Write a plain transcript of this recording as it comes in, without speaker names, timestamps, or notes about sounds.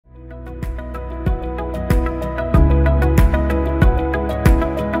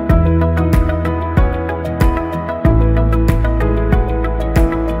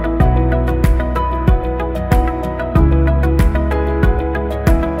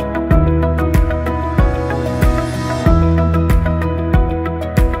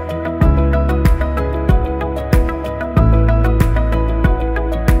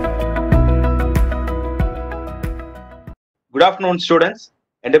Good afternoon, students.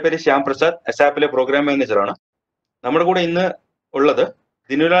 എൻ്റെ പേര് Shyam Prasad, എസ്ആപ്പിലെ programme മാനേജറാണ്. നമ്മുടെ കൂടെ ഇന്ന് ഉള്ളത്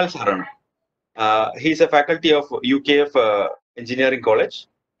ദിനുലാൽ സാറാണ്. He is a faculty of UKF Engineering College.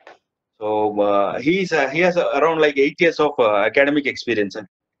 So he has around like 8 years of academic experience and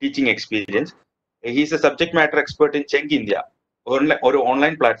teaching experience. He is a subject matter expert in Cheng India. ഒരു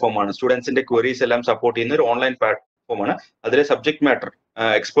online platform ആണ്. സ്റ്റുഡൻസിന്റെ queries എല്ലാം support ചെയ്യുന്ന ഒരു online platform ആണ്. അതിലെ subject matter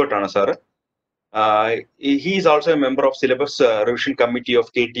expert ആണ് sir. He is also a member of syllabus revision committee of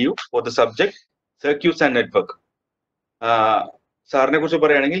KTU for the subject circuits and network. സാറിനെ കുറിച്ച്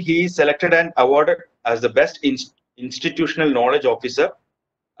പറയുകയാണെങ്കിൽ he is selected and awarded as the best institutional knowledge officer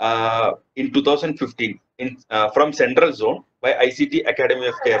in 2015 from Central Zone by ICT Academy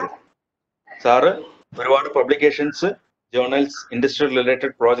of Kerala. Sir ഒരുപാട് publications, journals, industrial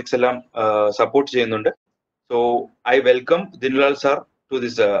related projects എല്ലാം support ചെയ്യുന്നുണ്ട്. So I welcome Dinulal sir to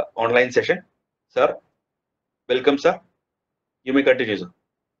this online session. Sir, welcome, sir. You may continue, sir.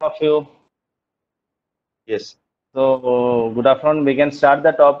 Of you. Yes. So, good afternoon. We can start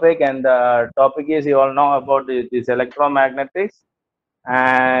the topic, and the topic is, you all know about this electromagnetics,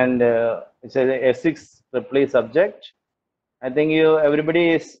 and it's a six subject. I think everybody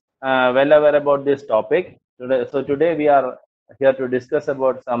is well aware about this topic. Today we are here to discuss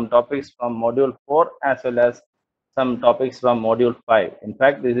about some topics from module 4 as well as some topics from module 5. In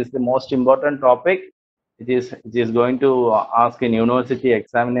fact, this is the most important topic. It is going to ask in university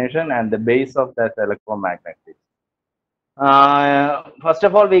examination and the base of that electromagnetics. First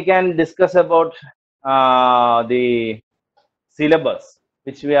of all, we can discuss about the syllabus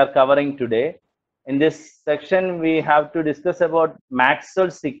which we are covering today. In this section, we have to discuss about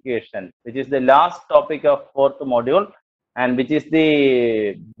Maxwell's equation, which is the last topic of 4th module and which is the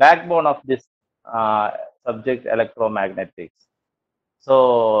backbone of this subject, electromagnetics. So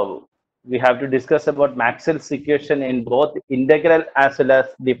we have to discuss about Maxwell's equation in both integral as well as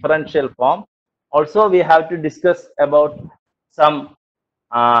differential form. Also, we have to discuss about some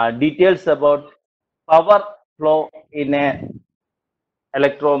details about power flow in a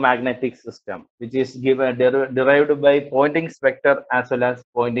electromagnetic system, which is given derived by Poynting's vector as well as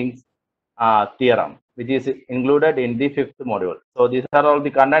Poynting's theorem, which is included in the 5th module. So these are all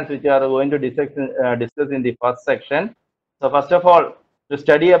the contents which we are going to discuss in the first section. So first of all,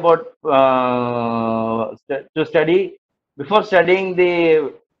 before studying the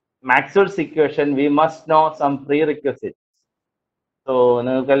Maxwell's equation, we must know some prerequisites. So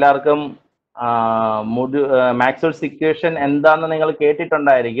Maxwell's equation എന്താണെന്ന് നിങ്ങൾ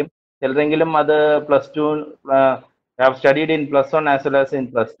കേട്ടിട്ടുണ്ടായിരിക്കും. ചിലരെങ്കിലും അത് +2 have studied in +1 as well as in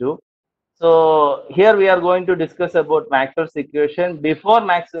 +2. So here we are going to discuss about Maxwell's equation. Before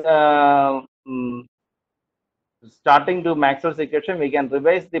starting to Maxwell's equation, we can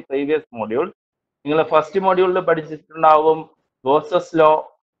revise the previous module. In the first module, Gauss's law,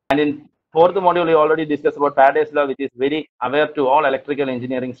 and in 4th module, we already discussed about Faraday's law, which is very aware to all electrical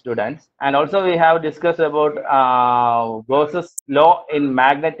engineering students. And also, we have discussed about Gauss's law in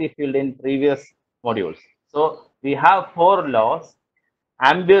magnetic field in previous modules. So we have 4 laws: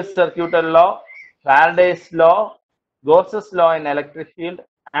 Ampere's circuital law, Faraday's law, Gauss's law in electric field,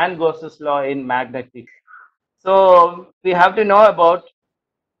 and Gauss's law in magnetic. So we have to know about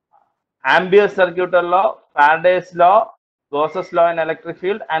Ampere's circuital law, Faraday's law, Gauss's law in electric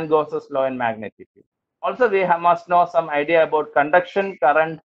field, and Gauss's law in magnetic field. Also, we must know some idea about conduction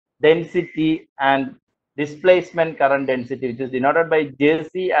current density and displacement current density, which is denoted by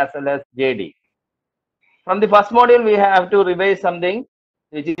JC as well as JD. From the first module, we have to revise something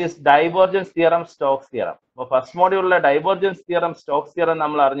which is divergence theorem, Stokes theorem. For first module, divergence theorem, Stokes theorem,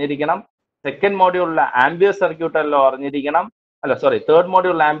 nammal arnirikkanam. Second module, Ampere's circuital law arnirikkanam. Third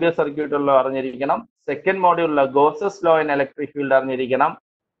module, Ampere's circuital law arnirikkanam. Second module, Gauss's law in electric field arnirikkanam.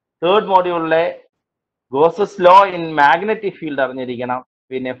 Third module, Gauss's law in magnetic field arnirikkanam.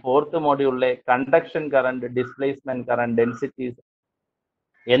 Pinne fourth module, conduction current, displacement current, densities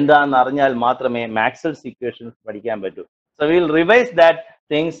എന്താന്ന് അറിഞ്ഞാൽ മാത്രമേ Maxwell's equations പഠിക്കാൻ പറ്റൂ. So we will revise that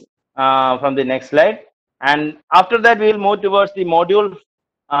things from the next slide, and after that we will move towards the module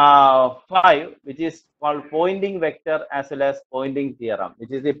 5, which is called Poynting vector as well as Poynting theorem,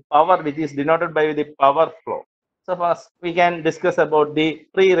 which is the power, which is denoted by the power flow. So first we can discuss about the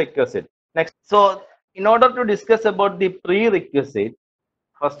prerequisite. Next, so in order to discuss about the prerequisite,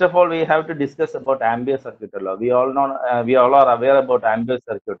 first of all, we have to discuss about Ampere's circuital law. We all are aware about Ampere's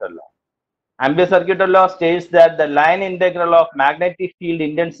circuital law. Ampere's circuital law states that the line integral of magnetic field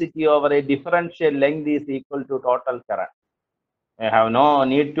intensity over a differential length is equal to total current. I have no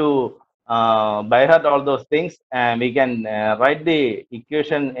need to by heart all those things, and we can write the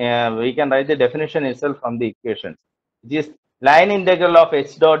equation. We can write the definition itself from the equations. It is line integral of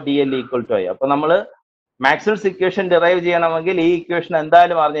h dot dl equal to I. അപ്പോൾ നമ്മൾ Maxwell's equation derive ചെയ്യണമെങ്കിൽ ഈ equation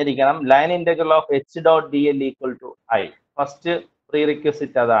എന്തായാലും അറിഞ്ഞിരിക്കണം. Line integral of h dot dl equal to I. First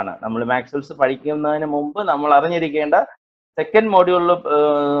prerequisite അതാണ്. നമ്മൾ Maxwell's പഠിക്കുന്നതിന് മുമ്പ് നമ്മൾ അറിഞ്ഞിരിക്കേണ്ട സെക്കൻഡ് മോഡ്യൂളിൽ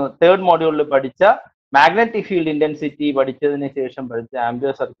തേർഡ് മോഡ്യൂളിൽ പഠിച്ച magnetic field intensity പഠിച്ചതിന് ശേഷം പഠിച്ച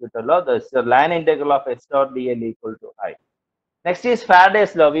ampere circuit law, the line integral of h dot dl equal to I. Next is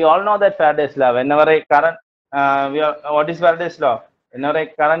Faraday's law. We all know that Faraday's law. Whenever a current, what is Faraday's law? Whenever a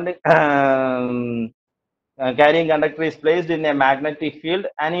current carrying conductor is placed in a magnetic field,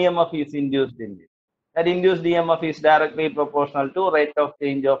 an EMF is induced in it. That induced EMF is directly proportional to rate of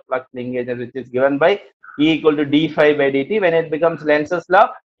change of flux linkage, which is given by E equal to d phi by dt. When it becomes Lenz's law,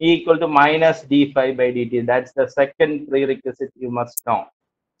 E equal to minus d phi by dt. That's the second prerequisite you must know.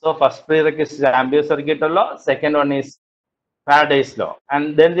 So first prerequisite is Ampere's circuit law. Second one is Faraday's law. And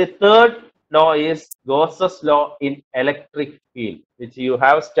then the third law is Gauss's law in electric field, which you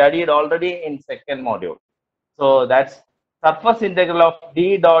have studied already in second module. So that's surface integral of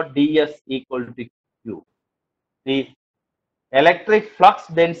d dot ds equal to q. The electric flux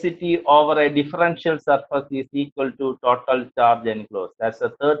density over a differential surface is equal to total charge enclosed. That's the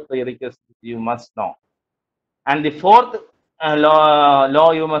third prerequisite you must know. And the fourth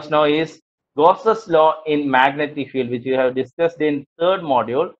law you must know is Gauss's law in magnetic field, which you have discussed in third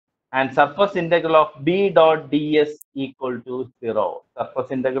module, and surface integral of b dot ds equal to 0. Surface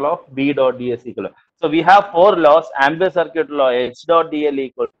integral of b dot ds equal to. So we have four laws: Ampere's circuit law h dot dl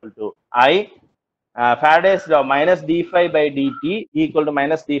equal to I, Faraday's law minus d phi by dt equal to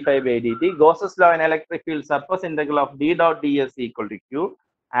minus d phi by dt, Gauss's law in electric field surface integral of d dot ds equal to q,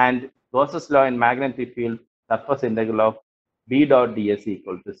 and Gauss's law in magnetic field surface integral of b dot ds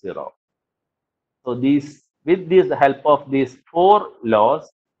equal to 0. So with this help of these four laws,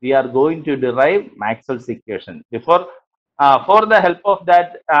 we are going to derive Maxwell's equation. For the help of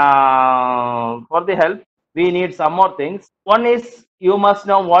that, we need some more things. One is you must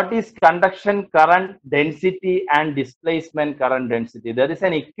know what is conduction current density and displacement current density. There is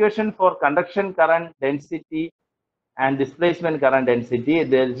an equation for conduction current density and displacement current density.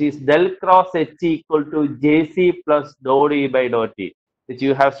 There is del cross H equal to JC plus dou D by dou T, which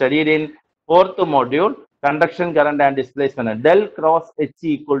you have studied in fourth module, conduction current and displacement. Del cross H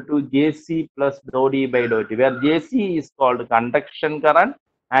equal to JC plus dou D by dou T, where JC is called conduction current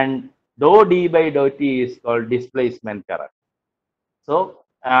and dou D by dou T is called displacement current. So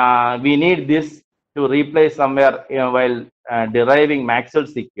we need this to replace somewhere while deriving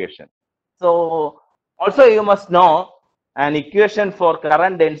Maxwell's equation. So also you must know an equation for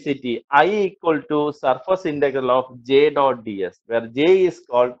current density I equal to surface integral of J dot ds, where J is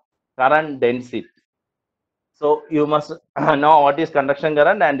called current density. So you must know what is conduction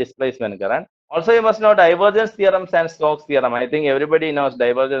current and displacement current. Also you must know divergence theorems and Stokes theorem. I think everybody knows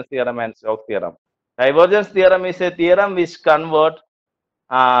divergence theorem and Stokes theorem. Divergence theorem is a theorem which converts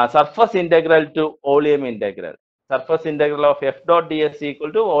surface integral to volume integral. Surface integral of f dot ds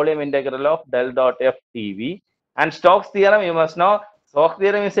equal to volume integral of del dot f dv. And Stokes theorem, you must know, Stokes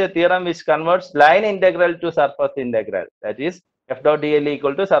theorem is a theorem which converts line integral to surface integral. That is f dot dl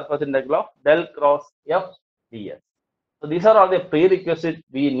equal to surface integral of del cross f ds. So these are all the prerequisites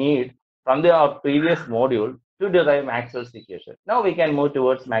we need from our previous module to derive Maxwell's equation. Now we can move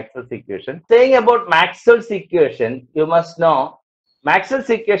towards Maxwell's equation. Saying about Maxwell's equation, you must know Maxwell's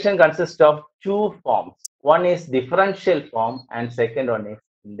equation consists of two forms. One is differential form and second one is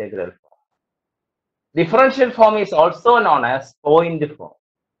integral form. Differential form is also known as point form.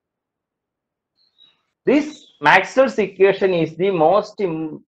 This Maxwell's equation is the most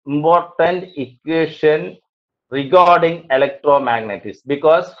important equation regarding electromagnetism,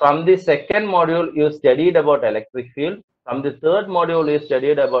 because from the second module you studied about electric field, from the third module you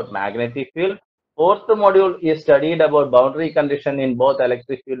studied about magnetic field, fourth module you studied about boundary condition in both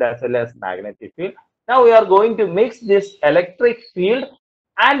electric field as well as magnetic field. Now we are going to mix this electric field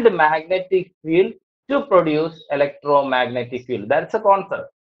and magnetic field to produce electromagnetic field. That's a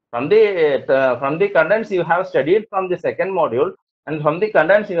concept. From the contents you have studied from the second module, and from the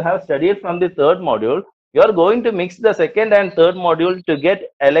contents you have studied from the third module, you are going to mix the second and third module to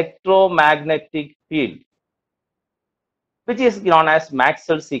get electromagnetic field, which is known as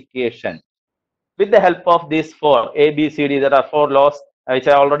Maxwell's equation. With the help of these four A, B, C, D, there are four laws which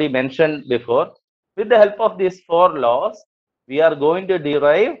I already mentioned before. With the help of these four laws, we are going to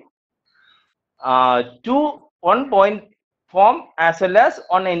derive one point form as well as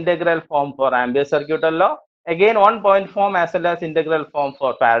one integral form for Ampere's circuit law. Again, one point form as well as integral form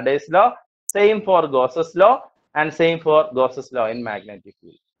for Faraday's law. Same for Gauss's law and same for Gauss's law in magnetic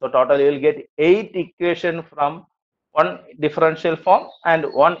field. So total you will get 8 equations from one differential form and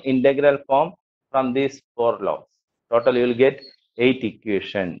one integral form from these 4 laws. Total you will get 8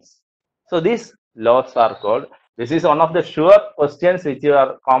 equations. So these laws are called, this is one of the sure questions which you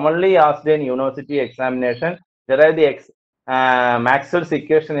are commonly asked in university examination. Derive the Maxwell's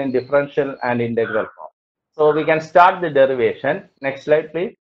equation in differential and integral form. So we can start the derivation. Next slide,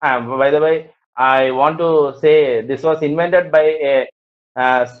 please. By the way, I want to say this was invented by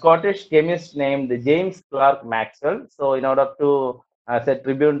a Scottish chemist named James Clerk Maxwell. So in order to say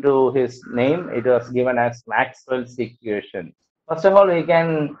tribute to his name, it was given as Maxwell's equation. First of all, we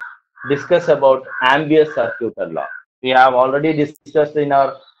can discuss about ambient circuit law. We have already discussed in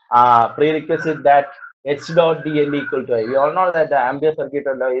our prerequisite that H dot dl equal to I. We all know that the ambient circuit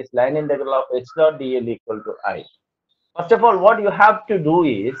law is line integral of H dot dl equal to I. First of all, what you have to do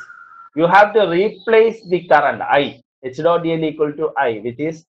is you have to replace the current I, H dot dl equal to I, which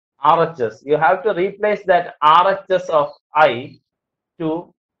is RHS. You have to replace that RHS of I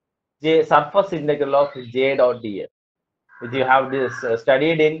to J surface integral of J dot dl, which you have this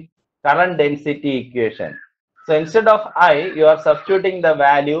studied in current density equation. So instead of I, you are substituting the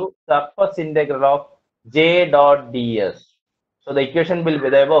value surface integral of J dot ds. So the equation will be,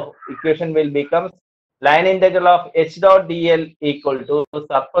 the above equation will become line integral of H dot dl equal to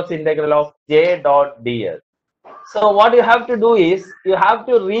surface integral of J dot ds. So what you have to do is you have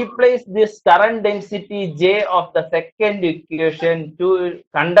to replace this current density J of the second equation to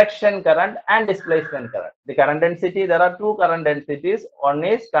conduction current and displacement current. The current density, there are two current densities. One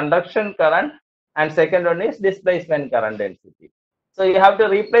is conduction current and second one is displacement current density. So you have to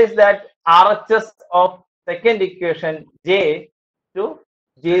replace that RHS of second equation J to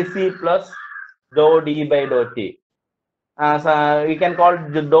Jc plus dou d by dou t. So we can call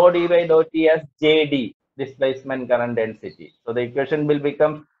dou d by dou t as Jd, displacement current density. So the equation will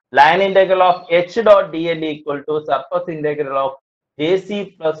become line integral of H dot dl equal to surface integral of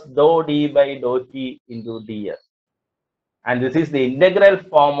Jc plus dou d by dou t into ds. And this is the integral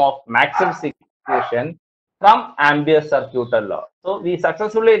form of Maxwell's equation from ambient circuit law. So we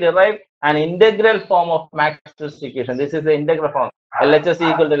successfully derived an integral form of Maxwell's equation. This is the integral form. LHS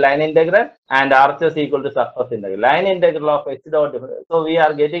equal to line integral and RHS equal to surface integral. Line integral of H dot. So we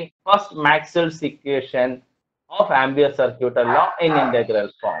are getting first Maxwell's equation of ambient circuit law in integral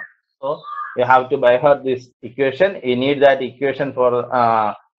form. So you have to by heart this equation. You need that equation for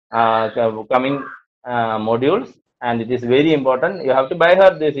coming modules, and it is very important. You have to by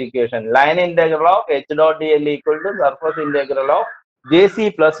heart this equation. Line integral of H dot dl equal to surface integral of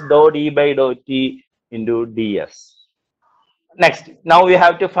Jc plus dou d by dou t into ds. Next, now we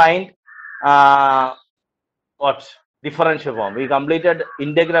have to find what differential form. We completed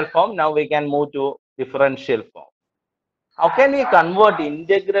integral form. Now we can move to differential form. How can we convert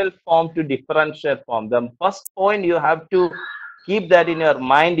integral form to differential form? The first point you have to keep that in your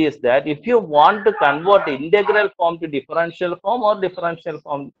mind is that if you want to convert integral form to differential form or differential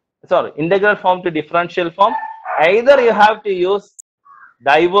form, sorry, integral form to differential form, either you have to use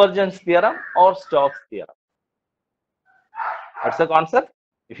divergence theorem or Stokes theorem. That's the concept.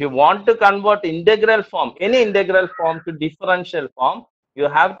 If you want to convert integral form, any integral form to differential form, you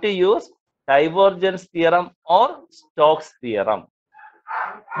have to use divergence theorem or Stokes theorem,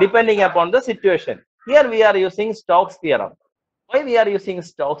 depending upon the situation. Here we are using Stokes theorem. Why we are using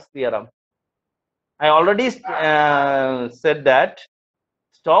Stokes theorem? I already said that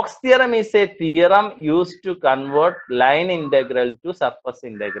Stokes theorem is a theorem used to convert line integral to surface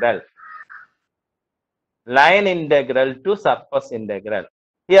integral. Line integral to surface integral.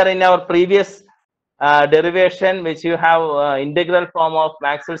 Here in our previous derivation, which you have integral form of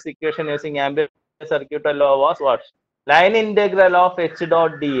Maxwell's equation using ambient circuit law was what? Line integral of H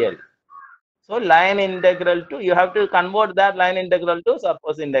dot dl. So line integral to, you have to convert that line integral to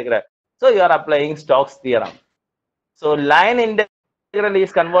surface integral. So you are applying Stokes theorem. So line integral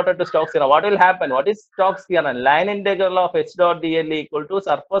is converted to Stokes theorem. What will happen? What is Stokes theorem? Line integral of H dot dl equal to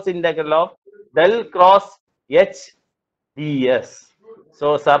surface integral of del cross H ds.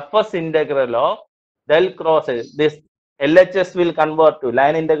 So surface integral of del cross H. This LHS will convert to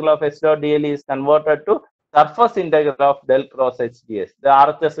line integral of H dot dl is converted to surface integral of del cross H ds. The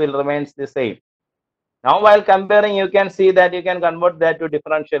RHS will remain the same. Now while comparing, you can see that you can convert that to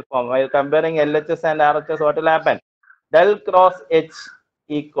differential form. While comparing LHS and RHS, what will happen? Del cross H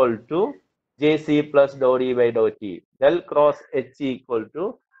equal to Jc plus dou d by dou t. Del cross H equal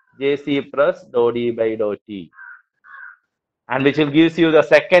to Jc plus dou d by dou t. And which will gives you the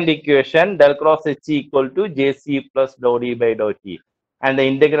second equation, del cross H equal to Jc plus dou d by dou t. And the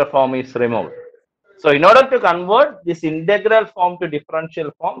integral form is removed. So in order to convert this integral form to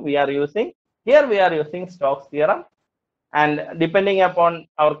differential form, we are using, here we are using Stokes theorem. and depending upon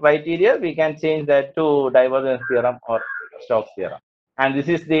our criteria, we can change that to divergence theorem or Stokes theorem. And this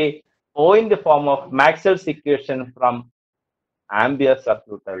is the point form of Maxwell's equation from Ampere's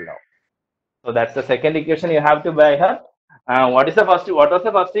circuital law. So that's the second equation you have to by heart. What was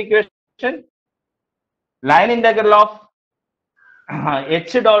the first equation? Line integral of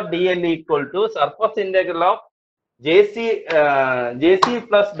h dot dl equal to surface integral of jc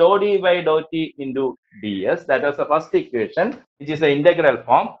plus dou d by dou t into ds. That was the first equation, which is the integral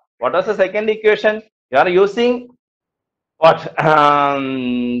form. What was the second equation? You are using what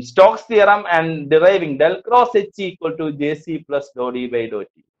Stokes theorem and deriving del cross h equal to jc plus dou d by dou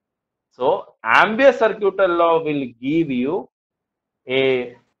t. So Ampere's circuital law will give you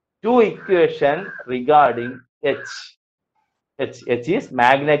a two equation regarding h. H is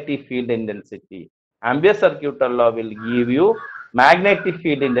magnetic field intensity. Ampere's circuital law will give you magnetic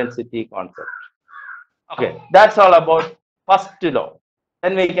field intensity concept. Okay, that's all about first law.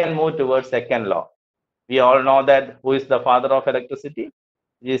 Then we can move towards second law. We all know that who is the father of electricity?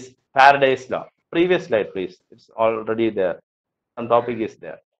 It is Faraday's law. Previous slide, please. It's already there. Some topic is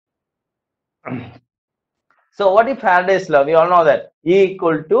there. So what is Faraday's law? We all know that E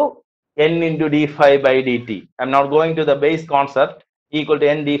equal to N into d phi by dt. I'm not going to the base concept. E equal to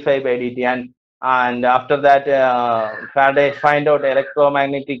N d phi by dt, and after that Faraday find out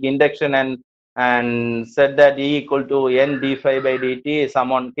electromagnetic induction and said that E equal to N d phi by dt.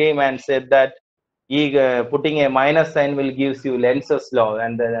 Someone came and said that putting a minus sign will gives you Lenz's law,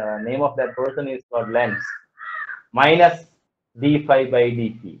 and the name of that person is called Lenz. Minus d phi by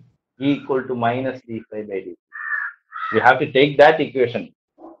dt. E equal to minus d phi by dt. We have to take that equation.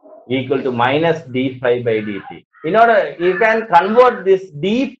 E equal to minus d phi by dt. In order, you can convert this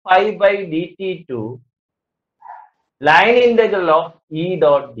d phi by dt to line integral of E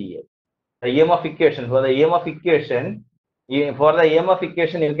dot ds. The EMF equation. For the EMF equation,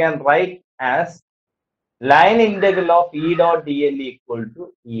 you can write as line integral of E dot dl equal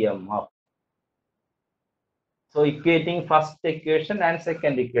to EMF. So equating first equation and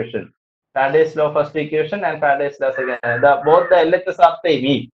second equation. Faraday's law first equation and Faraday's law second. Both the LHS are same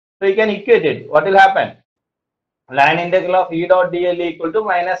E. So you can equate it. What will happen? Line integral of E dot dl equal to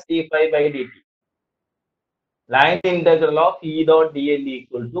minus d phi by dt. Line integral of E dot dl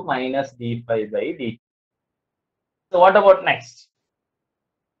equal to minus d phi by dt. So what about next?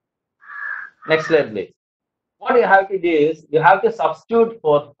 Next slide, please. What you have to do is you have to substitute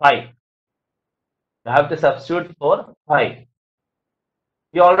for phi. You have to substitute for phi.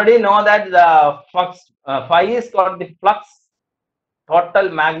 You already know that the flux phi is called the flux, total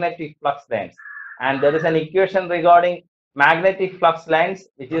magnetic flux lines, and there is an equation regarding magnetic flux lines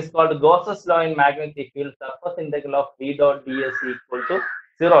which is called Gauss's law in magnetic field. Surface integral of V dot ds equal to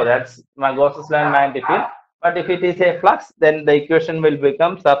 0. That's my Gauss's law in magnetic field. But if it is a flux, then the equation will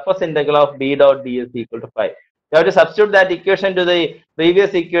become surface integral of B dot ds equal to phi. You have to substitute that equation to the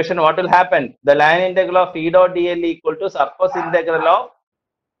previous equation. What will happen? The line integral of E dot dl equal to surface integral of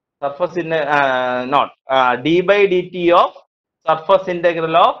d by dt of surface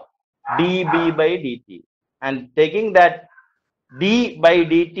integral of dB by dt, and taking that d by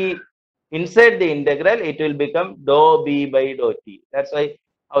dt inside the integral, it will become dou b by dou t. That's why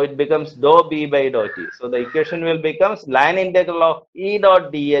how it becomes dou b by dou t. So the equation will become line integral of E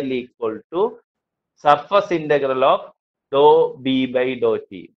dot dl equal to surface integral of dou b by dou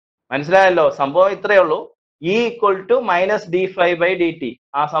t. മനസ്സിലായല്ലോ? സംഭവം ഇത്രയേ ഉള്ളൂ. E equal to minus d phi by dt.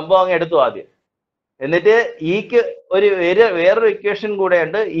 ആ സംഭവം അങ്ങ് എടുത്തു ആദ്യം. എന്നിട്ട് ഇക്ക് വേറൊരു ഇക്വേഷൻ കൂടെ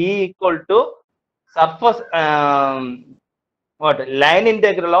ഉണ്ട്. E equal to surface line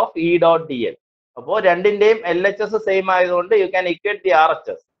integral of E dot dl. അപ്പോൾ രണ്ടിന്റെയും LHS സെയിം ആയതുകൊണ്ട് you can equate the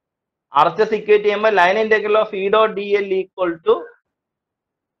RHS. RHS equate ചെയ്യുമ്പോൾ line integral of E dot dl equal to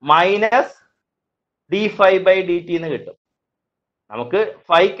minus d phi by dt എന്ന് കിട്ടും. നമുക്ക്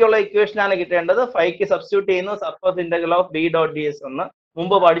ഫൈക്കുള്ള equation ആണ് കിട്ടേണ്ടത്. ഫൈക്ക് substitute ചെയ്യുന്നു surface integral of B dot D S എന്ന്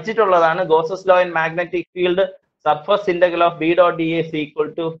മുമ്പ് പഠിച്ചിട്ടുള്ളതാണ്. Gauss's law in magnetic field surface integral of B dot D S equal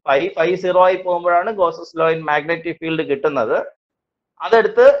to phi 0 ആയി പോകുമ്പോഴാണ് Gauss's law in magnetic field കിട്ടുന്നത്.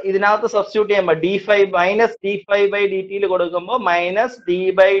 അതെടുത്ത് ഇതിനകത്ത് സബ്സ്റ്റിറ്റ്യൂട്ട് ചെയ്യുമ്പോൾ D phi minus D phi by D ടിയിൽ കൊടുക്കുമ്പോൾ minus D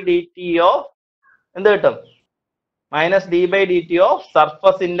by D T of എന്ത് കിട്ടും? Minus D by D T of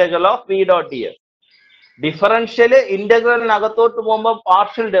surface integral of B dot D S. Differential ഇന്റഗ്രലിനകത്തോട്ട് പോകുമ്പോൾ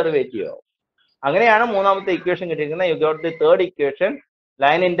partial derivative ആവും. അങ്ങനെയാണ് മൂന്നാമത്തെ ഇക്വേഷൻ കിട്ടിയിരിക്കുന്നത്. You got the third equation,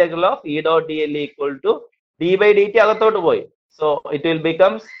 line integral of E dot D L equal to D by D T അകത്തോട്ട് പോയി. So it will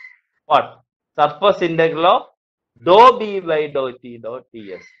becomes what? Surface integral of Dr B by Dr T dot T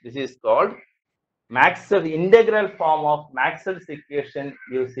S. This is called Maxwell integral form of Maxwell's equation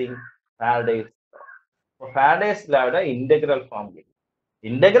using Faraday's law. Faraday's law integral form.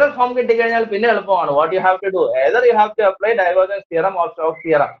 Integral form കിട്ടിക്കഴിഞ്ഞാൽ പിന്നെ എളുപ്പമാണ്. What you have to do? Either you have to apply divergence theorem or Stokes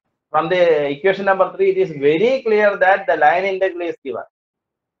theorem. From the equation number 3, it is very clear that the line integral is given.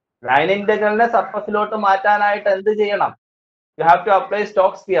 Line integral ne surface ലോട്ട് മാറ്റാനായിട്ട് എന്ത് ചെയ്യണം? You have to apply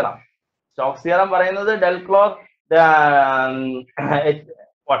Stokes theorem. Stokes theorem പറയുന്നത് del cross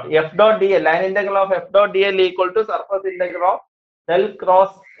what f dot dl, line integral of f dot dl equal to surface integral of del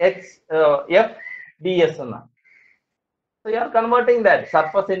cross f ds എന്നാണ്. So you are converting that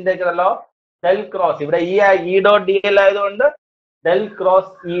surface integral of del cross. ഇവിടെ e dot dl ആയതുകൊണ്ട് del cross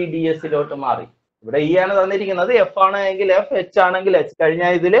e ds ലോട്ട് മാറി. ഇവിടെ e ആണ് തന്നിരിക്കുന്നത്, f ആണെങ്കിൽ f, h ആണെങ്കിൽ h. കഴിഞ്ഞ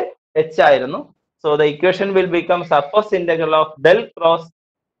ഇതിൽ h ആയിരുന്നു. So the equation will become surface integral of del cross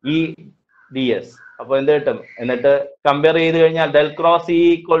e ds. അപ്പോൾ എന്ത് കിട്ടും? എന്നിട്ട് കമ്പയർ ചെയ്ത് കഴിഞ്ഞാൽ del cross e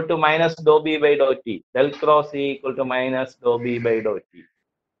equal to minus dou b by dou t. Del cross e equal to minus dou b by dou t.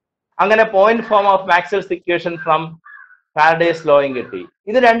 അങ്ങനെ point form of Maxwell's equation from Faraday's law കിട്ടി.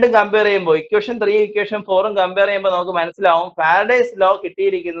 ഇത് രണ്ടും compare ചെയ്യുമ്പോൾ equation 3 equation 4 compare ചെയ്യുമ്പോൾ നമുക്ക് മനസ്സിലാവും Faraday's law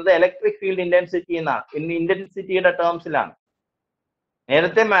കിട്ടിയിരിക്കുന്നത് electric field intensity എന്നാണ്, ഇന്റൻസിറ്റിയുടെ ടേംസിലാണ്.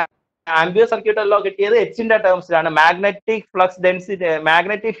 നേരത്തെ ആംബിയർ സർക്യൂട്ട് ലോ കിട്ടിയത് എച്ചിന്റെ ടേംസിലാണ്, magnetic flux density,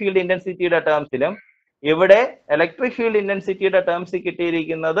 magnetic field ഇന്റൻസിറ്റിയുടെ ടേംസിലും. ഇവിടെ ഇലക്ട്രിക് ഫീൽഡ് ഇന്റൻസിറ്റിയുടെ ടേംസ്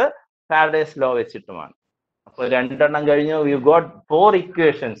കിട്ടിയിരിക്കുന്നത് Faraday's law വെച്ചിട്ടുമാണ്. അപ്പോൾ രണ്ടെണ്ണം കഴിഞ്ഞു. You got 4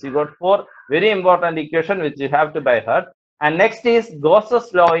 equations. You got 4 very important equations which you have to by heart. And next is Gauss's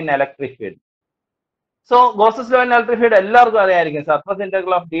law in electric field. So Gauss's law in electric field എല്ലാവർക്കും അറിയായിരിക്കും. Surface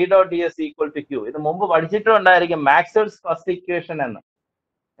integral of d dot ds equal to q. ഇത് മുമ്പ് പഠിച്ചിട്ടുണ്ടായിരിക്കും. Maxwell's first equation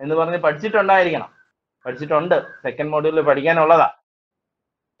എന്ന് പറഞ്ഞ് പഠിച്ചിട്ടുണ്ടായിരിക്കണം. പഠിച്ചിട്ടുണ്ട്, second മോഡ്യൂളിൽ പഠിക്കാനുള്ളതാ.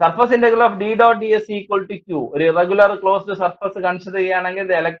 Surface integral of d dot ds equal to q. ഒരു irregular closed surface consider ചെയ്യുകയാണെങ്കിൽ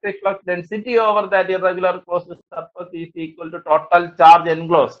the electric flux density over that irregular closed surface is equal to total charge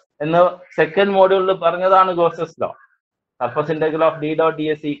enclosed എന്ന് second മോഡ്യൂളിൽ പറഞ്ഞതാണ് Gauss's law. Surface integral of d dot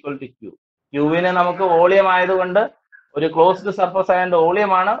ds equal to q. Qവിനെ നമുക്ക് volume ആയതുകൊണ്ട് ഒരു closed surface ആയതുകൊണ്ട്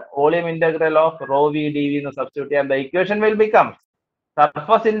വോളിയമാണ്. Volume integral of rho v dv എന്ന് substitute ചെയ്യാൻ the equation will become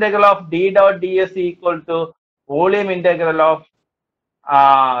surface integral of d dot ds equal to volume integral of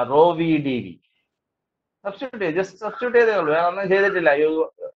rho v dv. Substitute, just substitute ചെയ്തേ ഉള്ളൂ, വേറെ ഒന്നും ചെയ്തിട്ടില്ല. You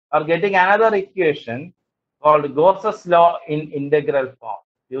are getting another equation called Gauss's law in integral form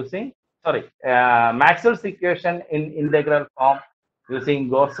using Maxwell's equation in integral form using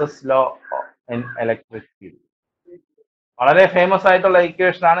Gauss's law in electric field. വളരെ famous ആയിട്ടുള്ള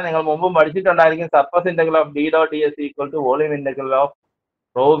equation ആണ്, നിങ്ങൾ മുമ്പും പഠിച്ചിട്ടുണ്ടായിരിക്കും. Surface integral of d dot ds equal to volume integral of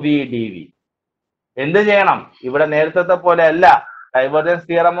rho v dv. എന്ത് ചെയ്യണം? ഇവിടെ നേരത്തെ പോലെ അല്ല ഡൈവേർജൻസ്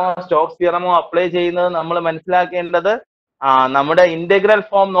തിയറമോ സ്റ്റോക്സ് തിയറമോ അപ്ലൈ ചെയ്യുന്നത് നമ്മൾ മനസ്സിലാക്കേണ്ടത് നമ്മുടെ ഇന്റഗ്രൽ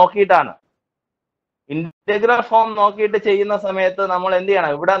ഫോം നോക്കിയിട്ടാണ്. ഇന്റഗ്രൽ ഫോം നോക്കിയിട്ട് ചെയ്യുന്ന സമയത്ത് നമ്മൾ എന്ത്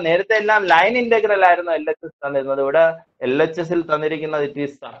ചെയ്യണം? ഇവിടെ നേരത്തെ എല്ലാം ലൈൻ ഇന്റഗ്രൽ ആയിരുന്നു LHS തന്നിരുന്നത്. ഇവിടെ LHS തന്നിരിക്കുന്നത് it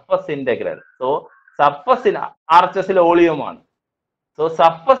is surface integral. So സർഫസിന് RHS വോളിയമാണ്. So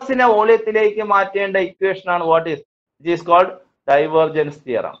സർഫസിനെ വോളിയത്തിലേക്ക് മാറ്റേണ്ട ഇക്വേഷൻ ആണ് what is it is called divergence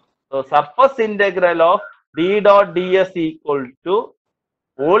theorem. So surface integral of d dot ds equal to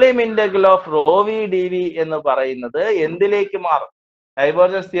volume integral of rho v dv എന്ന് പറയുന്നത് എന്തിലേക്ക് മാറും?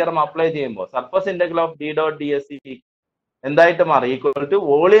 Divergence theorem apply ചെയ്യുമ്പോൾ surface integral of d dot ds എന്തായിട്ട് മാറും? Equal to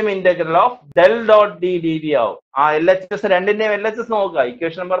volume integral of del dot d dv ആവും. ആ LHS രണ്ടിന്റെയും LHS നോക്കുക,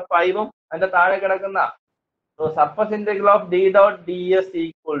 ഇക്വേഷൻ നമ്പർ 5 അതിന്റെ താഴെ കിടക്കുന്ന. So surface integral of d dot ds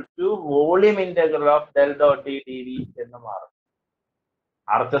equal to volume integral of del dot d dv എന്ന് മാറും.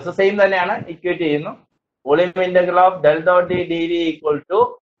 RHS സെയിം തന്നെയാണ്, ഇക്വേറ്റ് ചെയ്യുന്നു. Volume integral of del dot d dv equal to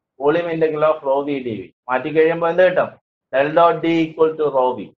volume integral of rho v dv. മാറ്റി കഴിയുമ്പോൾ എന്ത് കിട്ടും? del dot d equal to rho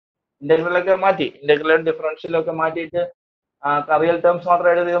v. ഇന്റഗ്രലൊക്കെ മാറ്റി, ഇന്റഗ്രലും ഡിഫറൻഷ്യലൊക്കെ മാറ്റിയിട്ട് റിയൽ ടേംസ് മാത്രം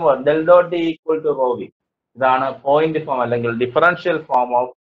എഴുതുമ്പോൾ del dot d equal to rho v. ഇതാണ് പോയിന്റ് ഫോം അല്ലെങ്കിൽ differential form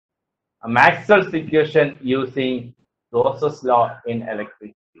of Maxwell's equation using Gauss's law in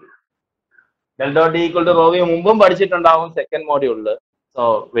electric field. Del dot d equal to rho v മുമ്പും പഠിച്ചിട്ടുണ്ടാവും second മോഡ്യൂളിൽ. So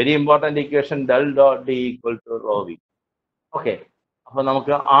very important equation del dot d equal to rho v. Okay, അപ്പോൾ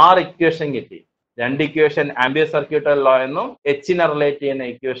നമുക്ക് 6 equation കിട്ടി. 2 equation ampere circuital law എന്നും എച്ചിനെ relate ചെയ്യുന്ന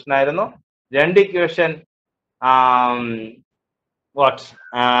equation ആയിരുന്നു. 2 equation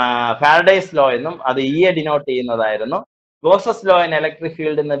Faraday's law എന്നും അത് E denote ചെയ്യുന്നതായിരുന്നു. Gauss's law in electric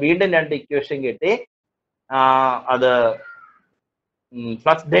field എന്ന് വീണ്ടും 2 ഇക്വേഷൻ കിട്ടി. അത്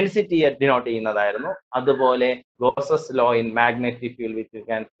ഫ്ലക്സ് ഡെൻസിറ്റി ഡിനോട്ട് ചെയ്യുന്നതായിരുന്നു. അതുപോലെ Gauss's law in magnetic field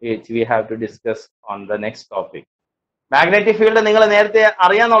which we have to discuss on the next topic. Magnetic field നിങ്ങൾ നേരത്തെ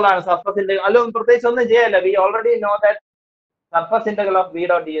അറിയാന്നുള്ളതാണ്. സർഫസ് ഇന്റഗ്രൽ അല്ലോ പ്രത്യേകിച്ച് ഒന്നും ചെയ്യല്ല. We already know that surface integral of v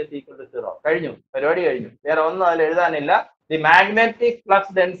dot ds equal to 0. കഴിഞ്ഞു, പരിപാടി കഴിഞ്ഞു. വേറെ ഒന്നും അതിൽ എഴുതാനില്ല. the magnetic flux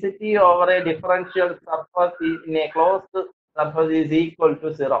density over a differential surface in a closed surface is equal to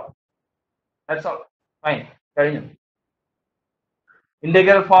 0. That's all. Fine.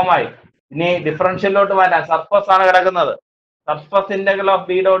 Integral form I. In differential load surface surface integral of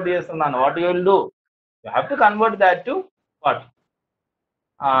B dot ds. What you will do? You have to convert that to what?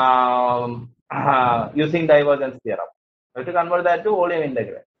 Using divergence theorem. You have to convert that to volume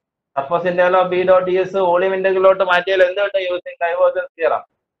integral. Surface integral of B dot ds volume integral to using divergence theorem.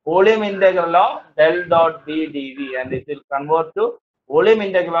 Volume integral of del dot B dv, and it will convert to volume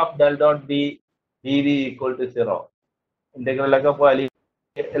integral of del dot B dv equal to 0. Integral like a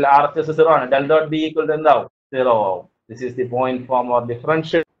RHS is 0, del dot B equal to 0. This is the point form or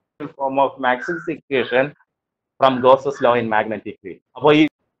differential form of Maxwell's equation from Gauss's law in magnetic field.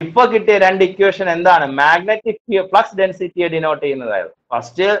 If we get a equation and magnetic flux density denote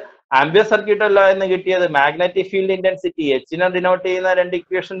first ambient circuit law in the magnetic field intensity H denote in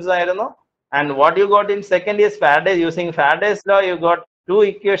equations. And what you got in second is Faraday's. Using Faraday's law, you got two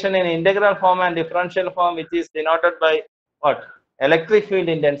equations in integral form and differential form, which is denoted by what? Electric field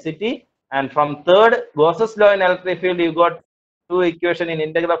intensity. And from third, Gauss's law in electric field, you got two equations in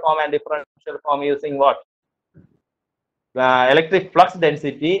integral form and differential form using what? Electric flux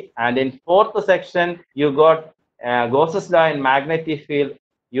density. And in fourth section, you got Gauss's law in magnetic field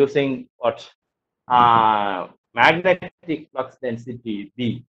using what? Magnetic flux density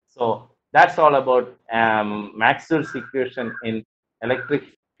B. So that's all about Maxwell's equation in electric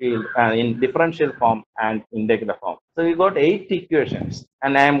field in differential form and integral form. So we got 8 equations,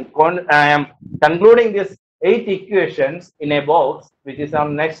 and I am concluding this 8 equations in a box, which is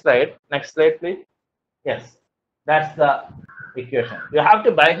on next slide. Next slide, please. Yes, that's the equation. You have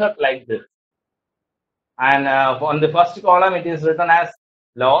to by heart like this. And on the first column, it is written as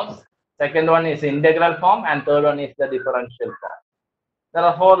laws. Second one is integral form, and third one is the differential form. There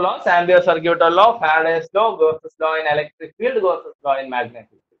are 4 laws: ambient circuit law, Faraday's law, Gauss's law in electric field, Gauss's law in magnetic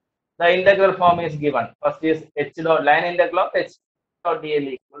field. The integral form is given. First is H dot line integral of H dot dl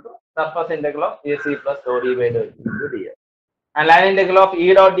equal to surface integral of AC plus dou d by dou t into dl. And line integral of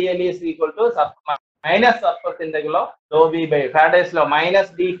E dot dl is equal to minus surface integral of dou b by Faraday's law minus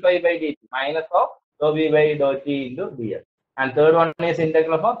d phi by dt minus of dou b by dou t into dl. And third one is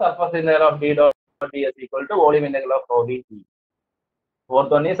integral of surface integral of d dot ds equal to volume integral of dou dt.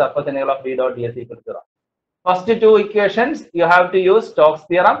 Fourth one is surface integral of d dot ds equal to 0. First 2 equations you have to use Stokes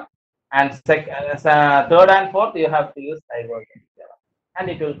theorem, and third and fourth you have to use divergence theorem, and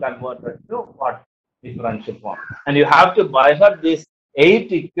it will convert it to what? Differential form. And you have to by heart these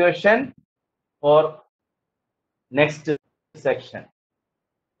 8 equations for next section.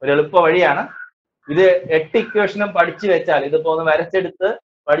 ഇത് 8 ഇക്വേഷനും പഠിച്ചു വെച്ചാൽ ഇതിപ്പോ ഒന്ന് വരച്ചെടുത്ത്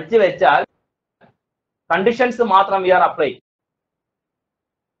പഠിച്ചു വെച്ചാൽ conditions മാത്രം we are applying,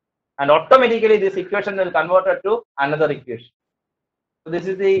 and automatically this equation will convert it to another equation. So this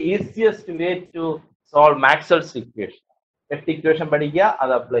is the easiest way to solve Maxwell's equation. 8 equation പഠിക്കുക,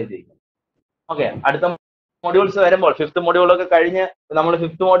 അത് അപ്ലൈ ചെയ്യുക. ഓക്കെ, അടുത്ത മോഡ്യൂൾസ് വരുമ്പോൾ 5th മോഡ്യൂൾ ഒക്കെ കഴിഞ്ഞ് നമ്മൾ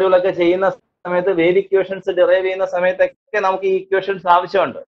 5th മോഡ്യൂൾ ഒക്കെ ചെയ്യുന്ന സമയത്ത് വേവ് ഇക്വേഷൻസ് ഡിറൈവ് ചെയ്യുന്ന സമയത്തൊക്കെ നമുക്ക് ഈ ഇക്വേഷൻസ്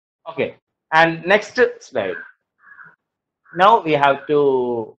ആവശ്യമുണ്ട്. Okay, and next slide. Now we have to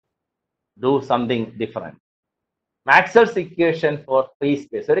do something different. Maxwell's equation for free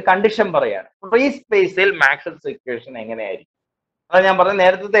space. ഒരു കണ്ടീഷൻ പറയാണ്, ഫ്രീ സ്പേസിൽ Maxwell's equation എങ്ങനെയായിരിക്കും? അത് ഞാൻ പറഞ്ഞ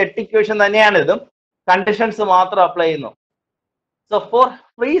നേരത്തെ 8 ഇക്വേഷൻ തന്നെയാണ് ഇതും, കണ്ടീഷൻസ് മാത്രം അപ്ലൈ ചെയ്യുന്നു. So for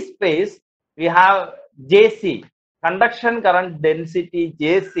free space we have JC, conduction current density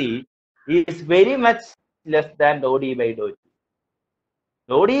JC is very much less than dou d by dou t.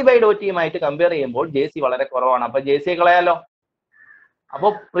 Dou d by dou t ആയിട്ട് കമ്പയർ ചെയ്യുമ്പോൾ JC വളരെ കുറവാണ്. അപ്പൊ JC കളയാലോ. അപ്പൊ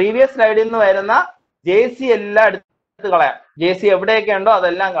previous സ്ലൈഡിൽ നിന്ന് വരുന്ന JC എല്ലാം എടുത്ത് കളയാം. JC എവിടെയൊക്കെ ഉണ്ടോ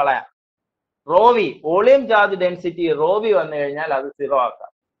അതെല്ലാം കളയാം. Raw V, volume charge density raw V വന്നു കഴിഞ്ഞാൽ അത് 0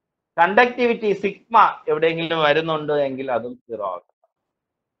 ആക്കാം. കണ്ടക്ടിവിറ്റി സിഗ്മ എവിടെയെങ്കിലും വരുന്നുണ്ട് എങ്കിൽ അതും 0 ആക്കാം.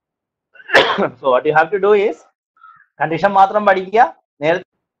 So what you have to do is condition മാത്രം പഠിക്കുക,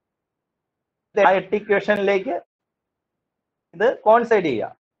 നേരത്തെ 8 ഇക്വേഷനിലേക്ക് ഇത് കോൺസൈഡ് ചെയ്യുക.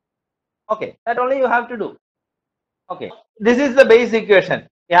 Okay, that only you have to do. Okay, this is the base equation.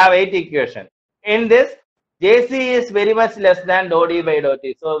 You have 8 equation. In this, JC is very much less than dou d by dou t.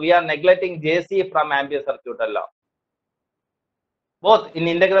 So we are neglecting JC from ambient circuit law, both in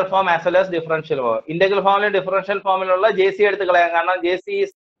integral form as well as differential form. Integral form and differential form JC എടുത്ത് കളയാം, കാരണം JC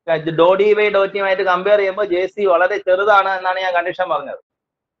is dou d by dou t ആയിട്ട് compare ചെയ്യുമ്പോൾ JC വളരെ ചെറുതാണ് എന്നാണ് ഞാൻ condition പറഞ്ഞത്.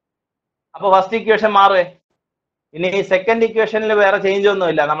 അപ്പൊ ഫസ്റ്റ് ഇക്വേഷൻ മാറുവേ. ഇനി സെക്കൻഡ് ഇക്വേഷനിൽ വേറെ ചേഞ്ച്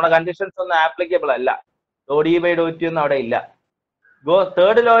ഒന്നുമില്ല, നമ്മുടെ കണ്ടീഷൻസ് ഒന്നും ആപ്ലിക്കബിൾ അല്ല, dou d by dou t ഒന്നും അവിടെ ഇല്ല.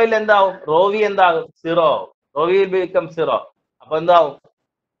 തേർഡ് ലോയിൽ എന്താവും? റോ വി എന്താകും? 0 ആവും. Rho v will become 0. അപ്പോൾ എന്താവും?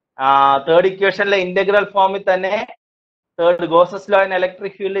 തേർഡ് ഇക്വേഷനിലെ ഇന്റഗ്രൽ ഫോമിൽ തന്നെ third Gauss's law in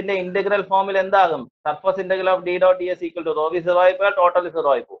electric ഫീൽഡിന്റെ ഇന്റഗ്രൽ ഫോമിൽ എന്താകും? Surface integral of D dot D S equal to rho V 0 ആയി പോയാൽ ടോട്ടൽ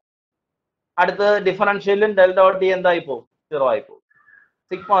 0 ആയി പോകും. അടുത്ത് ഡിഫറൻഷ്യലും ഡെൽ ഡോട്ട് ഡി എന്തായി പോകും? 0 ആയി പോകും.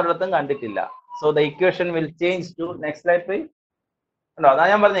 സിഗ്മ ഒരിടത്തും കണ്ടിട്ടില്ല. So the equation will change to next slide please. ഉണ്ടോ? അതാ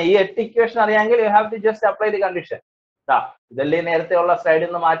ഞാൻ പറഞ്ഞത്, ഈ 8 ഇക്വേഷൻ അറിയാമെങ്കിൽ you have to just apply the condition. ഇതല്ലേ നേരത്തെ ഉള്ള സ്ലൈഡിൽ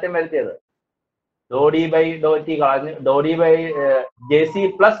നിന്ന് മാറ്റം വരുത്തിയത്. ഡോ ഡി ബൈ ഡോ ടി കളഞ്ഞ്, ഡോ D by J C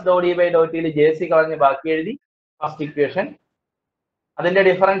plus Dr D by ഡോ ടിയിൽ ജെ സി കളഞ്ഞ് ബാക്കി എഴുതി ഫസ്റ്റ് ഇക്വേഷൻ. അതിന്റെ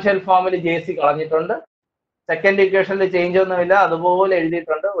ഡിഫറൻഷ്യൽ ഫോമിൽ ജെ സി കളഞ്ഞിട്ടുണ്ട്. സെക്കൻഡ് ഇക്വേഷനിൽ ചേഞ്ച് ഒന്നുമില്ല, അതുപോലെ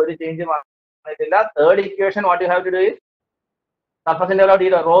എഴുതിയിട്ടുണ്ട്, ഒരു ചേഞ്ച് വന്നിട്ടില്ല. Third equation what you have to do is surface integral of D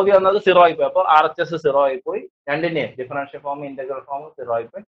raw V വന്നത് 0 ആയി പോയി. അപ്പോൾ ആർ എച്ച് എസ് 0 ആയി പോയി. രണ്ടിന്റെയും ഡിഫറൻഷ്യൽ ഫോം ഇന്റഗ്രൽ ഫോം 0 ആയി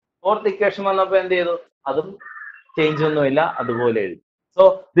പോയി. ഫോർത്ത് ഇക്വേഷൻ വന്നപ്പോൾ എന്ത് ചെയ്തു? അതും ചേഞ്ച് ഒന്നുമില്ല, അതുപോലെ എഴുതി. So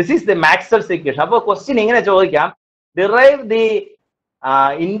this is the Maxwell's equation. അപ്പോൾ ക്വസ്റ്റ്യൻ ഇങ്ങനെ ചോദിക്കാം, derive the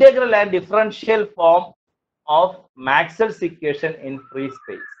integral and differential form of Maxwell's equation in free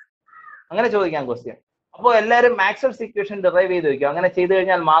space. അങ്ങനെ ചോദിക്കാം ക്വസ്റ്റ്യൻ. അപ്പോൾ എല്ലാവരും മാക്സ്വെൽസ് ഇക്വേഷൻ ഡിറൈവ് ചെയ്ത് വെക്കും. അങ്ങനെ ചെയ്ത്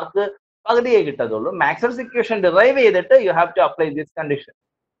കഴിഞ്ഞാൽ മാർക്ക് പകുതിയേ കിട്ടത്തുള്ളൂ. മാക്സ്വെൽസ് ഇക്വേഷൻ ഡിറൈവ് ചെയ്തിട്ട് you have to apply this condition.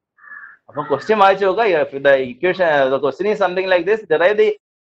 അപ്പോൾ ക്വസ്റ്റ്യൻ വായിച്ചു നോക്കുക. The equation, the question is something like this: derive the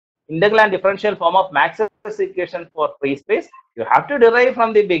integral and differential form of Maxwell's equation for free space. You have to derive from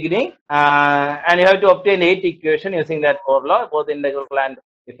the beginning and you have to obtain 8 equations using that formula, both integral and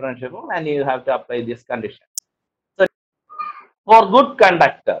differential form, and you have to apply this condition. So for good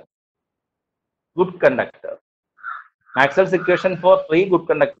conductor, Maxwell's equation for free good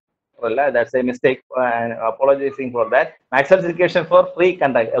conductor, that's a mistake, and apologizing for that. Maxwell's equation for free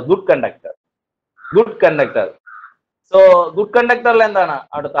conductor, good conductor. So good കണ്ടക്ടറിൽ എന്താണ്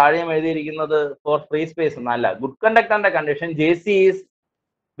അവിടെ താഴെയും എഴുതിയിരിക്കുന്നത്? Four free space എന്നല്ല. Good കണ്ടക്ടറിന്റെ condition J C is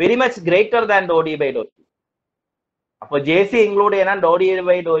very much greater than Dr D by Dr T. അപ്പൊ J C include ചെയ്യണം, ഡോ D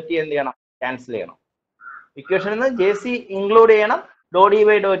by Dr T എന്ത് ചെയ്യണം? Cancel ചെയ്യണം. ഇക്വേഷനിൽ നിന്ന് ജെ സി ഇൻക്ലൂഡ് ചെയ്യണം, ഡോ ഡി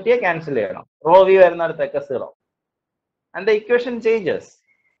ബൈ ഡോ ടിയെ ക്യാൻസൽ ചെയ്യണം. Raw V വരുന്നിടത്തൊക്കെ 0 and the equation changes.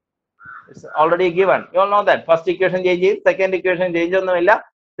 It's already given, you all know that. First equation change ചെയ്യും, second equation change ഒന്നുമില്ല.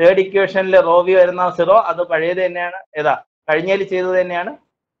 Third ഇക്വേഷനിൽ റോ വി വരുന്ന 0, അത് പഴയത് തന്നെയാണ്. ഏതാ കഴിഞ്ഞതിൽ ചെയ്തത് തന്നെയാണ്.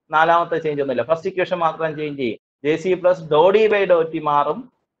 നാലാമത്തെ ചേഞ്ച് ഒന്നുമില്ല. ഫസ്റ്റ് ഇക്വേഷൻ മാത്രം ചേഞ്ച് ചെയ്യും. J C plus Dr D by Dr T മാറും,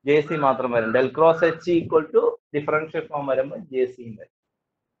 ജെ സി മാത്രം വരും. Del cross H equal to differential form വരുമ്പോൾ ജെ സിയും വരും.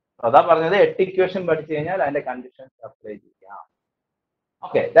 അതാ പറഞ്ഞത്, 8 ഇക്വേഷൻ പഠിച്ചു കഴിഞ്ഞാൽ അതിന്റെ കണ്ടീഷൻസ് അപ്ലൈ ചെയ്യാം.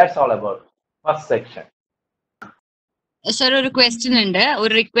 Okay, that's all about first section. Sir ഒരു ക്വസ്റ്റ്യൻ ഉണ്ട്,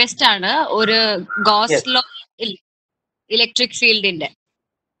 ഒരു റിക്വസ്റ്റ് ആണ്. ഒരു ഗോസ് ലോ ഇലക്ട്രിക് ഫീൽഡിന്റെ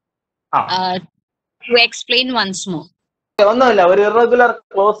to explain once more. ഒന്നുമില്ല, ഒരു ഇറഗുലർ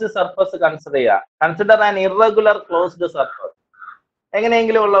ക്ലോസ്ഡ് സർഫസ് കൺസിഡർ ചെയ്യുക. Consider an irregular closed surface.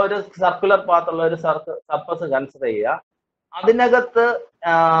 എങ്ങനെയെങ്കിലും ഉള്ള ഒരു സർക്കുലർ പാത്ത് ഉള്ള ഒരു സർഫസ് കൺസിഡർ ചെയ്യുക. അതിനകത്ത്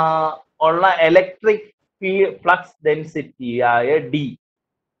ഉള്ള ഇലക്ട്രിക് ഫ്ലക്സ് ഡെൻസിറ്റി ആയ ഡി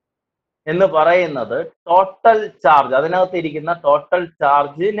എന്ന് പറയുന്നത് ടോട്ടൽ ചാർജ്, അതിനകത്ത് ഇരിക്കുന്ന ടോട്ടൽ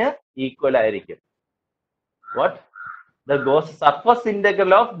ചാർജിന് ഈക്വൽ ആയിരിക്കും. What? The goes surface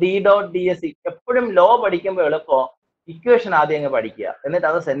integral of D dot D S. എപ്പോഴും ലോ പഠിക്കുമ്പോൾ എളുപ്പം ഇക്വേഷൻ ആദ്യം അങ്ങ് പഠിക്കുക, എന്നിട്ട്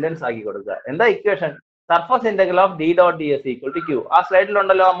അത് സെന്റൻസ് ആക്കി കൊടുക്കുക. എന്താ equation? Surface integral of D dot D S equal to Q. ആ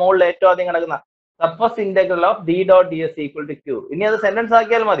സ്ലൈഡിലുണ്ടല്ലോ, ആ മുകളിൽ ഏറ്റവും ആദ്യം കിടക്കുന്ന surface integral of D dot D S equal to Q. ഇനി അത് സെന്റൻസ്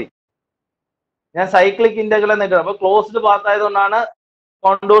ആക്കിയാൽ മതി. ഞാൻ സൈക്ലിക് ഇന്റഗ്രൽ എന്നിട്ട്, അപ്പൊ ക്ലോസ്ഡ് പാത്ത് ആയതുകൊണ്ടാണ്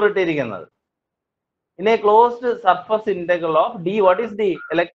കോണ്ടൂർ ഇട്ടിരിക്കുന്നത്. ഇനി closed surface integral of D, what is the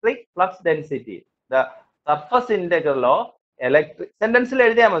electric flux density? The surface integral of electric, സെന്റൻസിൽ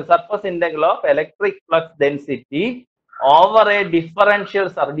എഴുതിയാൽ മതി, surface integral of electric flux density over A differential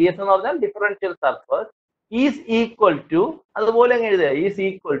surface, D S എന്ന് പറഞ്ഞാൽ differential surface, is equal to, അതുപോലെ എഴുതുക, is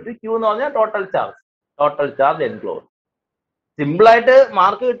equal to Q എന്ന് പറഞ്ഞാൽ total charge enclose. Simple ആയിട്ട്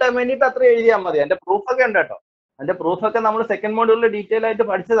mark കിട്ടാൻ വേണ്ടിയിട്ട് അത്ര എഴുതിയാൽ മതി. അതിന്റെ പ്രൂഫൊക്കെ ഉണ്ട് കേട്ടോ. അതിന്റെ പ്രൂഫൊക്കെ നമ്മൾ സെക്കൻഡ് മോഡ്യൂളിൽ ഡീറ്റെയിൽ ആയിട്ട്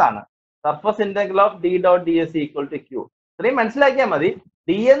പഠിച്ചതാണ്. Surface integral of D dot D S equal to Q. ഇത്രയും മനസ്സിലാക്കിയാൽ മതി.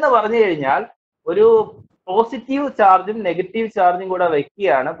 ഡി എന്ന് പറഞ്ഞു കഴിഞ്ഞാൽ ഒരു പോസിറ്റീവ് ചാർജും നെഗറ്റീവ് ചാർജും കൂടെ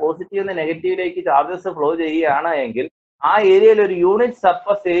വെക്കുകയാണ്. പോസിറ്റീവ് നിന്ന് നെഗറ്റീവിലേക്ക് ചാർജസ് ഫ്ലോ ചെയ്യുകയാണ് എങ്കിൽ ആ ഏരിയയിൽ ഒരു യൂണിറ്റ്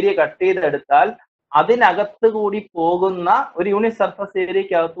സർഫസ് ഏരിയ കട്ട് ചെയ്തെടുത്താൽ അതിനകത്ത് കൂടി പോകുന്ന, ഒരു യൂണിറ്റ് സർഫസ്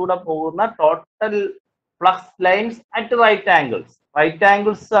ഏരിയക്കകത്തൂടെ പോകുന്ന total flux lines at right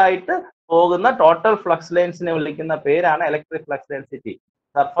angles ആയിട്ട് പോകുന്ന ടോട്ടൽ ഫ്ലക്സ് ലൈൻസിനെ വിളിക്കുന്ന പേരാണ് electric flux density.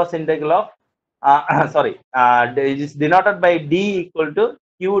 Surface integral of is denoted by d equal to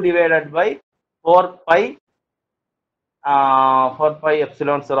q divided by 4 pi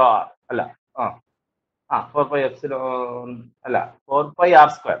epsilon 0 r അല്ല 4 pi epsilon അല്ല 4 pi r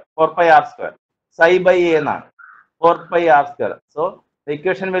square psi by a എന്നാണ്. 4 pi r square. So the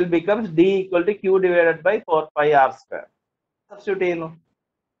equation will become D equal to Q divided by 4 pi R square. Substitute ചെയ്യുന്നു.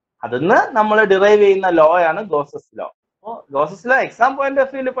 അതിന്ന് നമ്മൾ derive ചെയ്യുന്ന law ആണ് Gauss's law. അപ്പോൾ Gauss's law exam point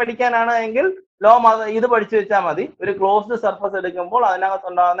of വ്യൂവിൽ പഠിക്കാനാണ് എങ്കിൽ ലോ ഇത് പഠിച്ചു വെച്ചാൽ മതി. ഒരു ക്ലോസ്ഡ് സർഫസ് എടുക്കുമ്പോൾ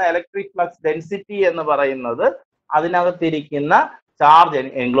അതിനകത്തുണ്ടാകുന്ന ഇലക്ട്രിക് ഫ്ലക്സ് ഡെൻസിറ്റി എന്ന് പറയുന്നത് അതിനകത്തിരിക്കുന്ന ചാർജ്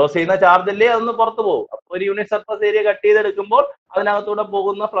എൻക്ലോസ് ചെയ്യുന്ന ചാർജ് അല്ലേ അതൊന്ന് പുറത്തു പോകും. അപ്പോൾ ഒരു യൂണിറ്റ് സർഫസ് ഏരിയ കട്ട് ചെയ്തെടുക്കുമ്പോൾ അതിനകത്തൂടെ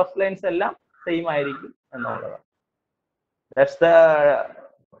പോകുന്ന ഫ്ലക്സ് ലൈൻസ് എല്ലാം സെയിം ആയിരിക്കും എന്നുള്ളതാണ്.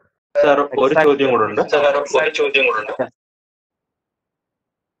 സർ ഒരു ചോദ്യം കൂടെ ഉണ്ട്.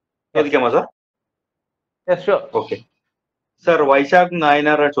 ചോദിക്കാമോ സർ? ഓക്കെ സർ, വൈശാഖ്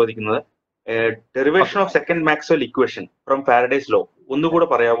നായനാറാണ് ചോദിക്കുന്നത്, derivation of second Maxwell equation from Faraday's law ഒന്നുകൂടെ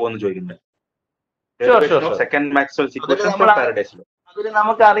പറയാമോ എന്ന് ചോദിക്കുന്നത്. Second Maxwell equation from Faraday's law. അതിൽ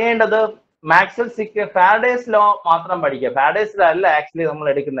നമുക്ക് അറിയേണ്ടത് ഫാരഡേസ് ലോ മാത്രം പഠിക്കുക. ഫാരഡേസ് ലോ അല്ല ആക്ച്വലി നമ്മൾ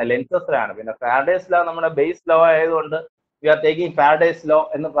എടുക്കുന്ന ലെൻസസിലാണ്. പിന്നെ ഫാരഡേസ് ലോ നമ്മുടെ ബേസ് ലോ ആയതുകൊണ്ട് V are taking Faraday's law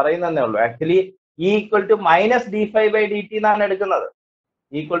എന്ന് പറയുന്നതേ ഉള്ളൂ. Actually E equal to minus d∅/dt എന്നാണ് എടുക്കുന്നത്.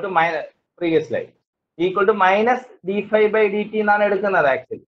 Equal to previous line equal to minus d∅/dt എന്നാണ് എടുക്കുന്നത്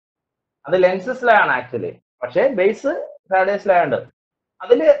ആക്ച്വലി. അത് ലെൻസസിലാണ് ആക്ച്വലി, പക്ഷേ ബേസ് ഫാരഡേസിലായുണ്ട്.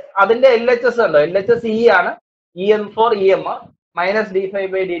 അതിന്റെ LHS ഉണ്ട്. LHS E ആണ്. EM four EMR minus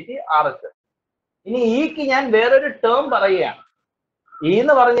d∅/dt RH. ഇനി ഇക്ക് ഞാൻ വേറൊരു ടേം പറയുകയാണ്. E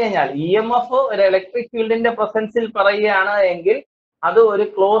എന്ന് പറഞ്ഞു കഴിഞ്ഞാൽ EMF ഒരു ഇലക്ട്രിക് ഫീൽഡിന്റെ പ്രസൻസിൽ പറയുകയാണ് എങ്കിൽ അത് ഒരു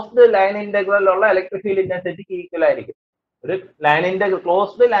ക്ലോസ്ഡ് ലൈൻ ഇന്റഗ്രൽ ഉള്ള ഇലക്ട്രിക് ഫീൽഡ് ഇന്റൻസിറ്റിക്ക് ഈക്വൽ ആയിരിക്കും. ഒരു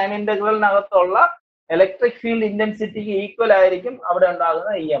closed line ഇന്റഗ്രലിനകത്തുള്ള electric field ഇന്റൻസിറ്റിക്ക് equal ആയിരിക്കും അവിടെ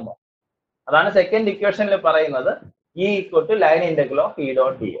ഉണ്ടാകുന്ന EMF. അതാണ് സെക്കൻഡ് ഇക്വേഷനിൽ പറയുന്നത് E equal to line integral of E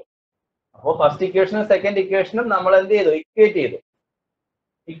dot ds. അപ്പോൾ ഫസ്റ്റ് ഇക്വേഷനും സെക്കൻഡ് ഇക്വേഷനും നമ്മൾ എന്ത് ചെയ്തു? ഇക്വേറ്റ്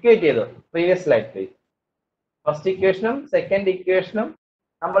ചെയ്തു. Previous slide please. ഫസ്റ്റ് ഇക്വേഷനും സെക്കൻഡ് ഇക്വേഷനും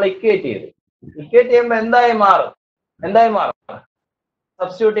നമ്മൾ ഇക്വേറ്റ് ചെയ്തു. ഇക്വേറ്റ് ചെയ്യുമ്പോൾ എന്തായി മാറും?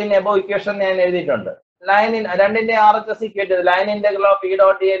 സബ്സ്റ്റിറ്റ്യൂട്ട് ഇൻ എബോവ് ഇക്വേഷൻ ഞാൻ എഴുതിയിട്ടുണ്ട്. രണ്ടിന്റെ RHS ഇക്വേറ്റ് ചെയ്തു. Line integral of E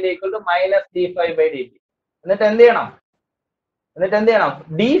dot dl equal to minus d∅/dt. എന്നിട്ട് എന്ത് ചെയ്യണം?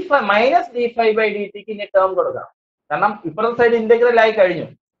 മൈനസ് d∅/dt ഇനി ടേം കൊടുക്കണം. കാരണം ഇപ്പുറത്തെ സൈഡ് ഇന്റഗ്രൽ ആയി കഴിഞ്ഞു.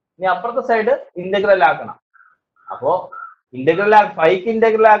 ഇനി അപ്പുറത്തെ സൈഡ് ഇന്റഗ്രൽ ആക്കണം. അപ്പോ ഫൈക്ക്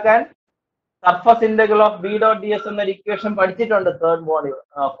ഇന്റഗ്രൽ ആക്കാൻ surface integral of B dot ds എന്നൊരു ഇക്വേഷൻ പഠിച്ചിട്ടുണ്ട് തേർഡ്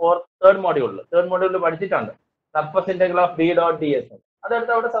മോഡ്യൂളിൽ പഠിച്ചിട്ടുണ്ട്. Surface integral of B dot ds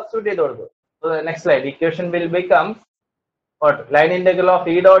അതെടുത്ത് അവിടെ സബ്സ്റ്റിറ്റ്യൂട്ട് ചെയ്ത് കൊടുത്തു. Next slide equation will become line integral of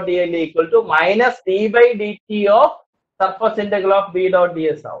E dot dl equal to minus d/dt of surface integral of B dot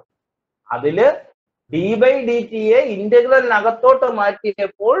ds ആവും. അതില് d/dt യെ ഇന്റഗ്രലിനകത്തോട്ട്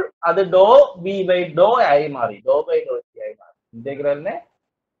മാറ്റിയപ്പോൾ അത് ഡോ ആയി മാറി. ഇന്റഗ്രലിനെ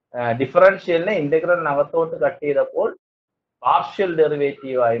ഡിഫറൻഷ്യലിനെ ഇന്റഗ്രലിനകത്തോട്ട് കട്ട് ചെയ്തപ്പോൾ പാർഷ്യൽ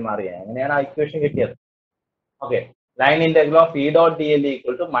ഡെറിവേറ്റീവ് ആയി മാറി. അങ്ങനെയാണ് ആ ഇക്വേഷൻ കിട്ടിയത്. Okay, line integral of E dot dl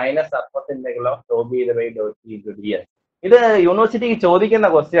equal to minus surface integral of ds. ഇത് യൂണിവേഴ്സിറ്റിക്ക് ചോദിക്കുന്ന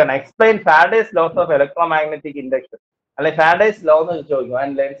ക്വസ്റ്റ്യൻ ആണ്. Explain Faraday's laws of electromagnetic induction, അല്ലെ ഫാരഡേസ് ലോ എന്ന് ചോദിക്കും,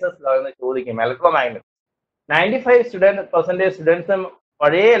 ആൻഡ് ലെൻസസ് ലോ എന്ന് ചോദിക്കും. ഇലക്ട്രോമാഗ്നറ്റിക് 95% സ്റ്റുഡൻസും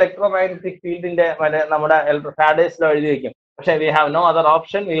പഴയ ഇലക്ട്രോമാഗ്നറ്റിക് ഫീൽഡിന്റെ നമ്മുടെ ഫാരഡേസ് ലോ എഴുതി വെക്കും. പക്ഷേ we have no other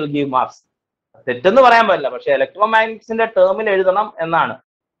option, we will give marks. തെറ്റെന്ന് പറയാൻ പറ്റില്ല, പക്ഷേ ഇലക്ട്രോമാഗ്നറ്റിക്സിന്റെ ടേമിൽ എഴുതണം എന്നാണ്.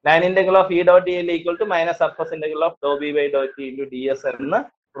 Line integral of E dot dl equal to minus surface integral of ∂B/∂t into ds എന്ന്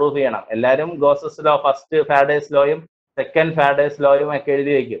പ്രൂവ് ചെയ്യണം. എല്ലാവരും Gauss's law first Faraday's ലോയും second Faraday's ലോയും ഒക്കെ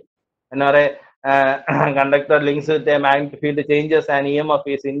എഴുതി വെക്കും. എന്താ പറയുക, conductor links with a magnetic field changes and EMF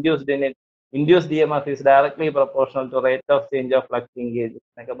is induced in it. Induced EMF is directly proportional to rate of change of flux linkage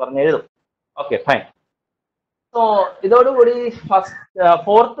എന്നൊക്കെ പറഞ്ഞ് എഴുതും. Okay, fine. So ഇതോടുകൂടി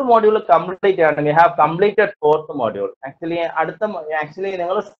fourth module complete ആണ്. We have completed fourth module. Actually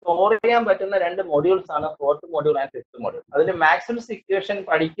നിങ്ങൾ store ചെയ്യാൻ പറ്റുന്ന രണ്ട് modules ആണ് fourth module and fifth module. അതിൽ മാക്സ്വെൽസ് ഇക്വേഷൻ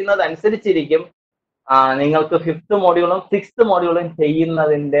പഠിക്കുന്നത് അനുസരിച്ചിരിക്കും നിങ്ങൾക്ക് ഫിഫ്ത്ത് മോഡ്യൂളും സിക്സ്ത് മോഡ്യൂളും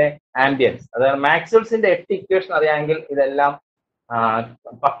ചെയ്യുന്നതിന്റെ ആംബിയൻസ്. അതായത് മാക്സ്വെൽസിന്റെ 8 ഇക്വേഷൻ അറിയാമെങ്കിൽ ഇതെല്ലാം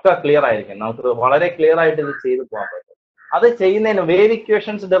പക്ക ക്ലിയർ ആയിരിക്കും. നമുക്ക് വളരെ ക്ലിയർ ആയിട്ട് ഇത് ചെയ്തു പോകാൻ പറ്റും. അത് ചെയ്യുന്നതിന് വേവ്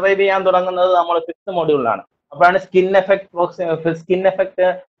ഇക്വേഷൻസ് ഡെറൈവ് ചെയ്യാൻ തുടങ്ങുന്നത് നമ്മൾ ഫിഫ്ത്ത് മോഡ്യൂളിലാണ്. അപ്പോഴാണ് സ്കിൻ എഫക്ട്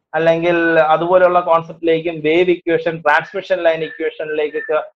അല്ലെങ്കിൽ അതുപോലെയുള്ള കോൺസെപ്റ്റിലേക്കും വേവ് ഇക്വേഷൻ, ട്രാൻസ്മിഷൻ ലൈൻ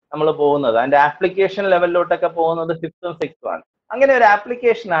ഇക്വേഷനിലേക്കൊക്കെ നമ്മൾ പോകുന്നത്. അതിന്റെ ആപ്ലിക്കേഷൻ ലെവലിലോട്ടൊക്കെ പോകുന്നത് ഫിഫ്ത്തും സിക്സ്തും ആണ്. അങ്ങനെ ഒരു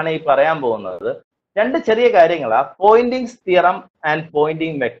ആപ്ലിക്കേഷൻ ആണ് ഈ പറയാൻ പോകുന്നത്. രണ്ട് ചെറിയ കാര്യങ്ങളാണ്, Poynting theorem and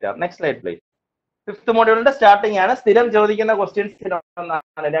Poynting vector. Next slide please. Fifth മോഡ്യൂളിന്റെ starting ആണ്. സ്ഥിരം ചോദിക്കുന്ന ക്വസ്റ്റ്യൻസ്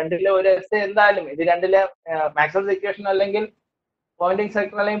രണ്ടിലെ ഒരു എസ് എന്തായാലും ഇത് രണ്ടിലെ മാക്സ്വെൽസ് ഇക്വേഷൻ അല്ലെങ്കിൽ പോയിന്റിംഗ്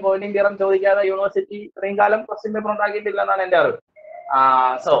സെക്ടർ അല്ലെങ്കിൽ പോയിന്റിംഗ് തിയറം ചോദിക്കാതെ യൂണിവേഴ്സിറ്റി ഇത്രയും കാലം ക്വസ്റ്റ്യൻ പേപ്പർ ഉണ്ടാക്കിയിട്ടില്ല എന്നാണ് എന്റെ അറിവ്.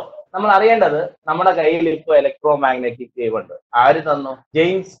 സോ നമ്മൾ അറിയേണ്ടത് നമ്മുടെ കയ്യിൽ ഇപ്പോൾ ഇലക്ട്രോ മാഗ്നറ്റിക് വേവ് ഉണ്ട്. ആര് തന്നു?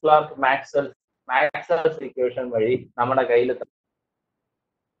 ജെയിംസ് ക്ലാർക്ക് മാക്സ്വെൽസ് ഇക്വേഷൻ വഴി നമ്മുടെ കയ്യിൽ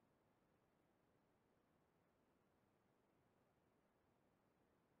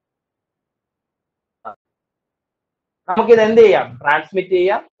നമുക്കിത് എന്ത് ചെയ്യാം? ട്രാൻസ്മിറ്റ്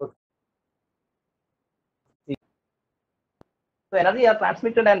ചെയ്യാം. Energy are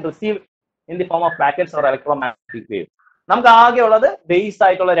transmitted and received in the form of packets or electromagnetic waves. നമുക്ക് ആകെ ഉള്ളത് ബേസ്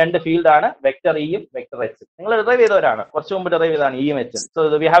ആയിട്ടുള്ള രണ്ട് ഫീൽഡ് ആണ്, വെക്ടർ ഇയും വെക്ടർ എച്ചും. നിങ്ങൾ ഡിറൈവ് ചെയ്തവരാണ്, കുറച്ച് മുമ്പ് ഡിറൈവ് ചെയ്താണ് ഇയും എച്ചും.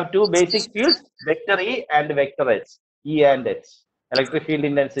 So we have to basic fields, vector E and vector H, E and H. Electric field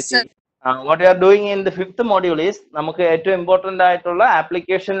intensity. What you are doing in the 5th module is, നമുക്ക് ഏറ്റവും important ആയിട്ടുള്ള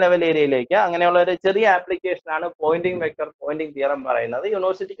application level ഏരിയയിലേക്ക്, അങ്ങനെയുള്ള ഒരു ചെറിയ ആപ്ലിക്കേഷൻ ആണ് Poynting vector Poynting theorem പറയുന്നത്.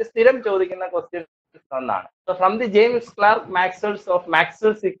 യൂണിവേഴ്സിറ്റിക്ക് സ്ഥിരം ചോദിക്കുന്ന ക്വസ്റ്റ്യൻ ഒന്നാണ്. So from the James Clerk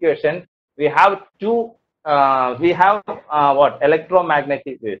Maxwell's equation, we have what?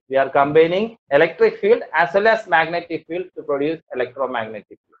 Electromagnetic waves. We are combining electric field as well as magnetic field to produce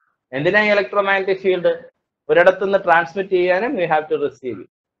electromagnetic field. എന്തിനാ electromagnetic field? ഒരിടത്തുനിന്ന് transmit ചെയ്യാനും we have to receive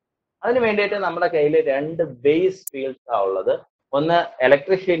it. അതിന് വേണ്ടിയിട്ട് നമ്മുടെ കയ്യിൽ രണ്ട് base fields ആ ഉള്ളത്. ഒന്ന്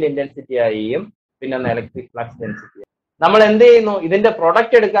ഇലക്ട്രിക് ഫീൽഡ് ഇന്റൻസിറ്റി ആയും പിന്നെ ഒന്ന് ഇലക്ട്രിക് ഫ്ലക്സ് ഡെൻസിറ്റി. നമ്മൾ എന്ത് ചെയ്യുന്നു? ഇതിന്റെ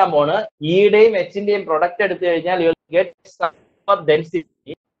പ്രൊഡക്റ്റ് എടുക്കാൻ പോണ്. ഇയുടെയും എച്ചിന്റെയും പ്രൊഡക്റ്റ് എടുത്തു കഴിഞ്ഞാൽ യു ഗെറ്റ് പവർ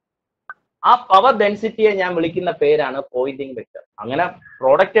ഡെൻസിറ്റി. ആ പവർ ഡെൻസിറ്റിയെ ഞാൻ വിളിക്കുന്ന പേരാണ് പോയിന്റിംഗ് വെക്ടർ. അങ്ങനെ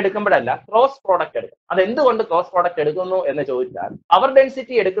പ്രോഡക്റ്റ് എടുക്കുമ്പോഴല്ല, ക്രോസ് പ്രോഡക്റ്റ് എടുക്കും. അതെന്തുകൊണ്ട് ക്രോസ് പ്രോഡക്റ്റ് എടുക്കുന്നു എന്ന് ചോദിച്ചാൽ, പവർ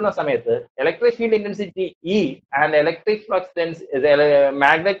ഡെൻസിറ്റി എടുക്കുന്ന സമയത്ത് electric field intensity E and electric flux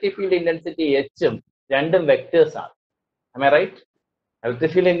magnetic field intensity എച്ചും രണ്ടും വെക്ടേഴ്സ് ആണ്. Am I right?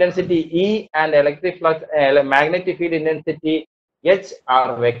 Electric field intensity E and electric flux magnetic field intensity H are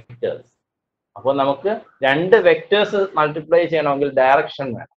vectors. അപ്പോൾ നമുക്ക് രണ്ട് വെക്ടേഴ്സ് മൾട്ടിപ്ലൈ ചെയ്യണമെങ്കിൽ direction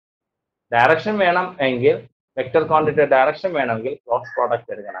വേണം. Direction വേണം എങ്കിൽ vector quantity direction വേണമെങ്കിൽ ക്രോസ്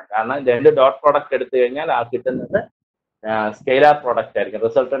പ്രോഡക്റ്റ് എടുക്കണം. കാരണം രണ്ട് ഡോട്ട് പ്രോഡക്റ്റ് എടുത്തു കഴിഞ്ഞാൽ ആ കിട്ടുന്നത് സ്കെയിലാർ പ്രോഡക്റ്റ് ആയിരിക്കും.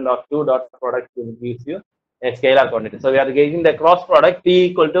 Resultant of two dot product gives you a scalar quantity. So we are getting the cross product P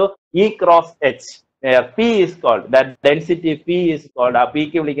equal to E cross H. P is called, that density P is called, ആ P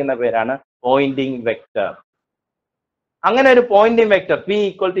ക്ക് വിളിക്കുന്ന പേരാണ് Poynting vector. അങ്ങനെ ഒരു Poynting vector P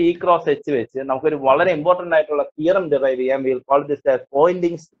equal to E cross H വെച്ച് നമുക്കൊരു വളരെ important ആയിട്ടുള്ള തിയറം ഡിറൈവ് ചെയ്യാം. We will call this as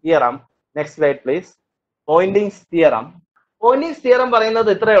Poynting's theorem. Next slide please. Poynting's theorem. Poynting's theorem പറയുന്നത്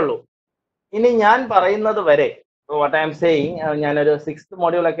ഇത്രയേ ഉള്ളൂ. ഇനി ഞാൻ പറയുന്നത് വരെ, what I am saying, ഞാനൊരു 6th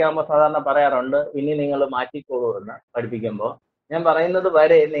മൊഡ്യൂൾ ഒക്കെ ആകുമ്പോൾ സാധാരണ പറയാറുണ്ട്, ഇനി നിങ്ങൾ മാറ്റിക്കോളൂ എന്ന് പഠിപ്പിക്കുമ്പോൾ. ഞാൻ പറയുന്നത്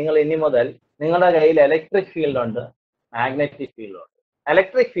വരെ നിങ്ങൾ ഇനി മുതൽ നിങ്ങളുടെ കയ്യിൽ ഇലക്ട്രിക് ഫീൽഡ് ഉണ്ട്, മാഗ്നറ്റിക് ഫീൽഡ് ഉണ്ട്.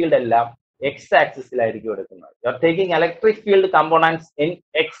 ഇലക്ട്രിക് ഫീൽഡ് എല്ലാം എക്സ് ആക്സിസിലായിരിക്കും എടുക്കുന്നത്. You are taking electric field components in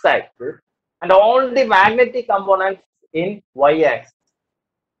X axis and all the magnetic components in Y axis.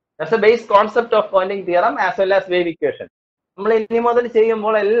 That's A base concept of Poynting theorem as well as wave equation. നമ്മൾ ഇനി മുതൽ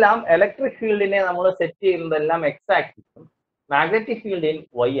ചെയ്യുമ്പോൾ എല്ലാം electric ഫീൽഡിനെ നമ്മൾ set ചെയ്യുന്നതെല്ലാം X ആക്സിസും, magnetic field in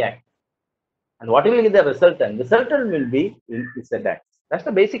Y axis. And what will be the resultant? Resultant will be in Z axis. That's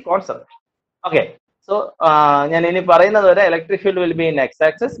the basic concept. Okay. So, ഞാൻ ഇനി പറയുന്നത് വരെ electric field will be in X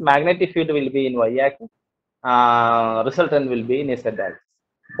axis, magnetic field will be in Y axis, resultant will be in Z axis.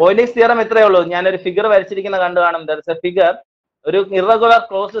 Poynting's theorem ഇത്രയേ ഉള്ളൂ. ഞാനൊരു figure വരച്ചിരിക്കുന്ന കണ്ടു കാണും. There is a figure. ഒരു ഇറഗുലർ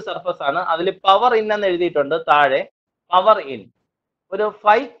ക്ലോസ്ഡ് സർഫസ് ആണ്. അതിൽ പവർ ഇൻ എന്ന് എഴുതിയിട്ടുണ്ട്. താഴെ പവർ ഇൻ ഒരു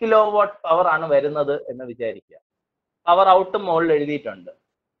 5 കിലോവാട്ട് പവർ ആണ് വരുന്നത് എന്ന് വിചാരിക്കുക. പവർ ഔട്ട് മുകളിൽ എഴുതിയിട്ടുണ്ട്.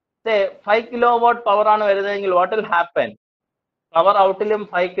 Say 5 kilowatt പവർ ആണ് വരുന്നതെങ്കിൽ what will happen? Power ഔട്ടിലും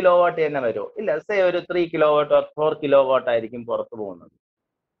 5 kilowatt തന്നെ വരുമോ? ഇല്ല. സേ ഒരു 3 കിലോവാട്ട് ഓർ 4 കിലോവാട്ട് ആയിരിക്കും പുറത്തു പോകുന്നത്.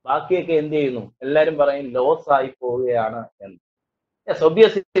 ബാക്കിയൊക്കെ എന്ത് ചെയ്യുന്നു? എല്ലാവരും പറയും ലോസ് ആയി പോവുകയാണ് എന്ന്. യെസ്,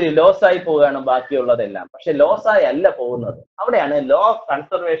 ഒബ്വിയസ്ലി ലോസ് ആയി പോവുകയാണ് ബാക്കിയുള്ളതെല്ലാം. പക്ഷെ ലോസ് ആയി അല്ല പോകുന്നത്. അവിടെയാണ് ലോ ഓഫ്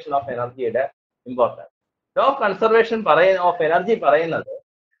കൺസർവേഷൻ ഓഫ് എനർജിയുടെ importance. Law of conservation of energy പറയുന്നത്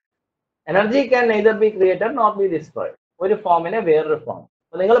energy can neither be created nor B destroyed. ഒരു ഫോമിനെ വേറൊരു ഫോം.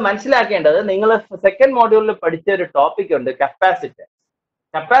 നിങ്ങൾ മനസ്സിലാക്കേണ്ടത്, നിങ്ങൾ 2nd മോഡ്യൂളിൽ പഠിച്ച ഒരു ടോപ്പിക് ഉണ്ട്, കപ്പാസിറ്റൻസ്.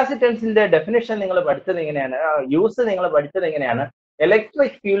 കപ്പാസിറ്റൻസിന്റെ ഡെഫിനിഷൻ നിങ്ങൾ പഠിച്ചത് എങ്ങനെയാണ്? യൂസ് നിങ്ങൾ പഠിച്ചത് എങ്ങനെയാണ്?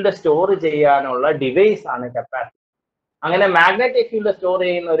 ഇലക്ട്രിക് ഫീൽഡ് സ്റ്റോർ ചെയ്യാനുള്ള ഡിവൈസ് ആണ് കപ്പാസിറ്റർ. അങ്ങനെ മാഗ്നറ്റിക് ഫീൽഡ് സ്റ്റോർ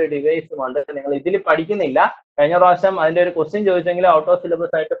ചെയ്യുന്ന ഒരു ഡിവൈസും ഉണ്ട്. നിങ്ങൾ ഇതിൽ പഠിക്കുന്നില്ല. കഴിഞ്ഞ പ്രാവശ്യം അതിന്റെ ഒരു ക്വസ്റ്റ്യൻ ചോദിച്ചെങ്കിൽ ഔട്ട് ഓഫ്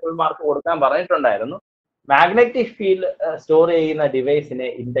സിലബസ് ആയിട്ട് ഫുൾ മാർക്ക് കൊടുക്കാൻ പറഞ്ഞിട്ടുണ്ടായിരുന്നു. മാഗ്നറ്റിക് ഫീൽഡ് സ്റ്റോർ ചെയ്യുന്ന ഡിവൈസിനെ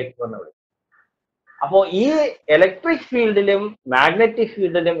ഇൻഡക്ടർ എന്ന് വിളിക്കും. അപ്പോൾ ഈ ഇലക്ട്രിക് ഫീൽഡിലും മാഗ്നറ്റിക്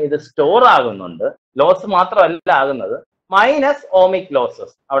ഫീൽഡിലും ഇത് സ്റ്റോർ ആകുന്നുണ്ട്. ലോസ് മാത്രമല്ല ആകുന്നത്, മൈനസ് ഓമിക്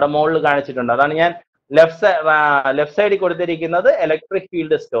ലോസസ് അവിടെ മുകളിൽ കാണിച്ചിട്ടുണ്ട്. അതാണ് ഞാൻ ലെഫ്റ്റ് സൈഡിൽ കൊടുത്തിരിക്കുന്നത്. ഇലക്ട്രിക്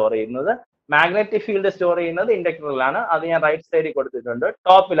ഫീൽഡ് സ്റ്റോർ ചെയ്യുന്നത്, മാഗ്നറ്റിക് ഫീൽഡ് സ്റ്റോർ ചെയ്യുന്നത് ഇൻഡക്ടറിലാണ്. അത് ഞാൻ റൈറ്റ് സൈഡിൽ കൊടുത്തിട്ടുണ്ട്.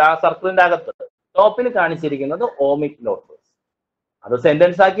 ടോപ്പിൽ, ആ സർക്കിളിന്റെ അകത്ത് ടോപ്പിൽ കാണിച്ചിരിക്കുന്നത് ഓമിക് ലോസസ്. അത്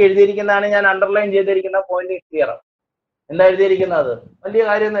സെന്റൻസ് ആക്കി എഴുതിയിരിക്കുന്നതാണ്. ഞാൻ അണ്ടർലൈൻ ചെയ്തിരിക്കുന്ന പോയിന്റിംഗ് തിയറം. എന്താ എഴുതിയിരിക്കുന്നത്? വലിയ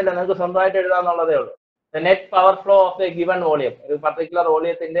കാര്യമൊന്നുമില്ല, നിങ്ങൾക്ക് സ്വന്തമായിട്ട് എഴുതാന്നുള്ളതേ ഉള്ളൂ. The net power flow of A given volume, ഒരു particular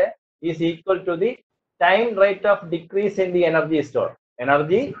വോളിയത്തിന്റെ is equal to the time rate of decrease in the energy store.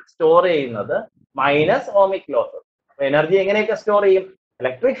 Energy store ചെയ്യുന്നത് മൈനസ് ഓമിക് ലോസസ്. അപ്പൊ എനർജി എങ്ങനെയൊക്കെ സ്റ്റോർ ചെയ്യും?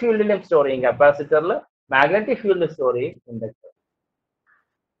 ഇലക്ട്രിക് ഫീൽഡിലും സ്റ്റോർ ചെയ്യും, കപ്പാസിറ്ററിൽ. Magnetic field story inductor.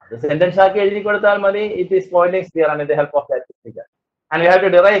 The sentence ആക്കി എഴുതി കൊടുത്താൽ മതി. It is Poynting's theorem with the help of that figure. And we have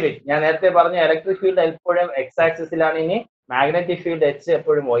to derive it. ഞാൻ നേരത്തെ പറഞ്ഞ ഇലക്ട്രിക് ഫീൽഡ് എപ്പോഴും x ആക്സിസിലാണ്, ഇനി മാഗ്നറ്റിക് ഫീൽഡ് H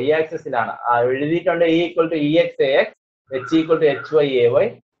എപ്പോഴും y ആക്സിസിലാണ്. എഴുതിയിട്ടുണ്ട് E equal to EXAX, H equal to HYAY.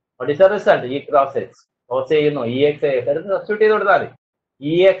 What is the result? E cross H. Cross ചെയ്യുന്നു EXAX എടുത്ത് substitute ചെയ്ത് കൊടുത്താൽ മതി.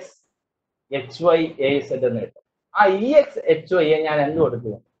 EXHYAZ എന്ന് കിട്ടും. ആ EXHY ഞാൻ എന്ത്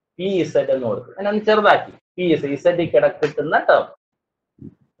കൊടുത്തു? PZ എന്ന് കൊടുത്തു. ഞാൻ ഒന്ന് ചെറുതാക്കി PZ കിട്ടുന്ന ടേം.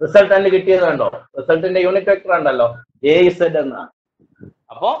 റിസൾട്ട് തന്നെ കിട്ടിയത് കണ്ടോ? റിസൾട്ടിന്റെ യൂണിറ്റ് വെക്ടർ ഉണ്ടല്ലോ, AZ എന്നാണ്.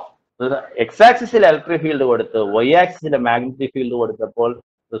 അപ്പോ എക്സ് ആക്സിസിൽ ഇലക്ട്രിക് ഫീൽഡ് കൊടുത്ത് y ആക്സിസിലെ മാഗ്നറ്റിക് ഫീൽഡ് കൊടുത്തപ്പോൾ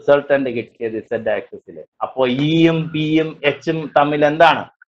റിസൾട്ടന്റ് കിട്ടിയത് Z ആക്സിസിൽ. അപ്പോ ഇയും പിയും എച്ചും തമ്മിൽ എന്താണ്?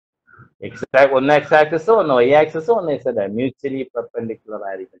 ഒന്ന് എക്സ് ആക്സിസ്, ഒന്ന് y ആക്സിസ്, ഒന്ന് Z, മ്യൂച്വലി പെർപെൻഡിക്കുലർ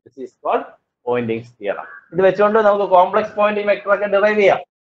ആയിരിക്കും. This is called പോയിന്റിംഗ്സ് theorem. ഇത് വെച്ചുകൊണ്ട് നമുക്ക് കോംപ്ലക്സ് പോയിന്റിംഗ് വെക്ടർ ഒക്കെ ഡിറൈവ് ചെയ്യാം.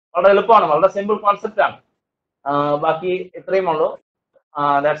 വളരെ എളുപ്പമാണ്, വളരെ സിമ്പിൾ കോൺസെപ്റ്റ് ആണ്. ബാക്കി ഇത്രയും ഉള്ളൂ.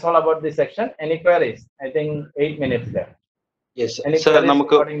 That's all about this section. Any queries? I think 8 minutes left. Yes, sir.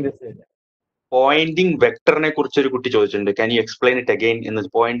 നമുക്ക് പോയിന്റിംഗ് വെക്ടറിനെ കുറിച്ച് ഒരു കുട്ടി ചോദിച്ചിട്ടുണ്ട്. Can you explain it again in the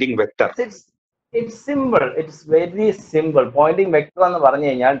pointing vector? It's simple. It's very simple. Pointing vector എന്ന് പറഞ്ഞു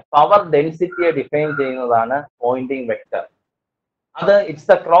കഴിഞ്ഞാൽ പവർ ഡെൻസിറ്റിയെ ഡിഫൈൻ ചെയ്യുന്നതാണ് Poynting vector. അത് it's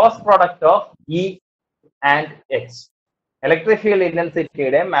the cross product of E and H. Electric field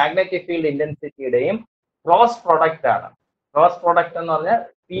ഇന്റൻസിറ്റിയുടെയും magnetic field ഇന്റൻസിറ്റിയുടെയും cross product ആണ്. Cross product എന്ന് പറഞ്ഞാൽ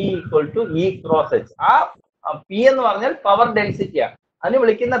P equal to E cross H. ആ P എന്ന് പറഞ്ഞാൽ പവർ ഡെൻസിറ്റിയാണ്. അതിന്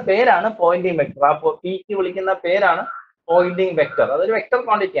വിളിക്കുന്ന പേരാണ് പോയിന്റിംഗ് വെക്ടർ. ആ Pക്ക് വിളിക്കുന്ന പേരാണ് പോയിന്റിംഗ് വെക്ടർ. അതൊരു വെക്ടർ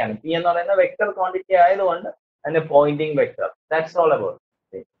ക്വാണ്ടിറ്റിയാണ്. P എന്ന് പറയുന്ന വെക്ടർ ക്വാണ്ടിറ്റി ആയതുകൊണ്ട് അതിന് Poynting vector. That's all about.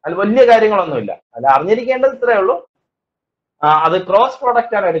 അത് വലിയ കാര്യങ്ങളൊന്നുമില്ല, അത് അറിഞ്ഞിരിക്കേണ്ടത് ഇത്രയേ ഉള്ളൂ. അത് ക്രോസ്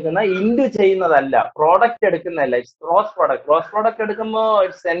പ്രോഡക്റ്റ് ആണ് എടുക്കുന്നത്, ഇൻഡു ചെയ്യുന്നതല്ല, product എടുക്കുന്നതല്ല. Its cross product. Cross product എടുക്കുമ്പോൾ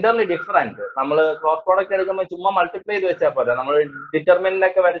ഇറ്റ്സ് സെന്റർലി ഡിഫറൻറ്റ്. നമ്മൾ ക്രോസ് പ്രോഡക്റ്റ് എടുക്കുമ്പോൾ ചുമ്മാ മൾട്ടിപ്ലൈ ചെയ്ത് വെച്ചാൽ പോരാ. നമ്മൾ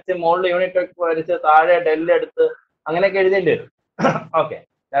ഡിറ്റർമിനന്റൊക്കെ വരച്ച് മുകളിൽ യൂണിറ്റ് ഒക്കെ വരച്ച് താഴെ ഡെല്ല് എടുത്ത് അങ്ങനെയൊക്കെ എഴുതേണ്ടി വരും. Okay,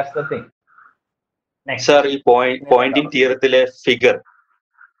 that's the thing. Sir, ഈ പോയിന്റിംഗ് തിയറത്തിലെ ഫിഗർ,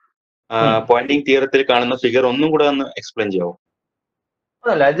 പോയിന്റിംഗ് തിയറത്തിൽ കാണുന്ന ഫിഗർ ഒന്നും കൂടെ ഒന്ന് എക്സ്പ്ലെയിൻ ചെയ്യാവോ?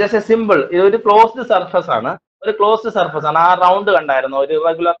 അതല്ല, ജസ്റ്റ് എ സിമ്പിൾ. ഇതൊരു ക്ലോസ്ഡ് സർഫസ് ആണ്. ഒരു ക്ലോസ്ഡ് സർഫസ് ആണ്. ആ റൗണ്ട് കണ്ടായിരുന്നു, ഒരു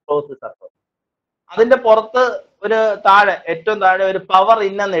ഇറഗുലർ ക്ലോസ്ഡ് സർഫസ്. അതിന്റെ പുറത്ത് ഒരു താഴെ, ഏറ്റവും താഴെ ഒരു പവർ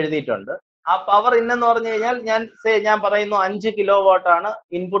ഇൻ എന്ന് എഴുതിയിട്ടുണ്ട്. ആ പവർ ഇൻ എന്ന് പറഞ്ഞു കഴിഞ്ഞാൽ ഞാൻ പറയുന്നു 5 കിലോ വാട്ട് ആണ്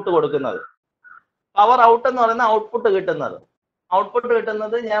ഇൻപുട്ട് കൊടുക്കുന്നത്. പവർ ഔട്ട് എന്ന് പറയുന്ന ഔട്ട്പുട്ട്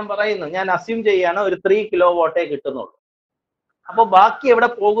കിട്ടുന്നത് ഞാൻ പറയുന്നു, ഞാൻ അസ്യൂം ചെയ്യാണ് ഒരു 3 കിലോ വാട്ടേ കിട്ടുന്നുള്ളൂ. അപ്പൊ ബാക്കി എവിടെ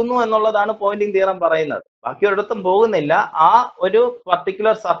പോകുന്നു എന്നുള്ളതാണ് പോയിന്റിംഗ് തിയറം പറയുന്നത്. ബാക്കി ഒരിടത്തും പോകുന്നില്ല. ആ ഒരു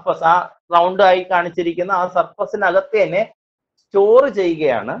പർട്ടിക്കുലർ സർഫസ്, ആ റൗണ്ട് ആയി കാണിച്ചിരിക്കുന്ന ആ സർഫസിനകത്ത് തന്നെ സ്റ്റോർ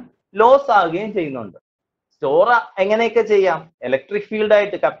ചെയ്യുകയാണ്, ലോസ് ആവുകയും ചെയ്യുന്നുണ്ട്. സ്റ്റോർ എങ്ങനെയൊക്കെ ചെയ്യാം? ഇലക്ട്രിക് ഫീൽഡ്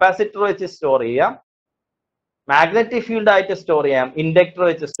ആയിട്ട് കപ്പാസിറ്റർ വെച്ച് സ്റ്റോർ ചെയ്യാം, മാഗ്നറ്റിക് ഫീൽഡ് ആയിട്ട് സ്റ്റോർ ചെയ്യാം, ഇൻഡക്ടർ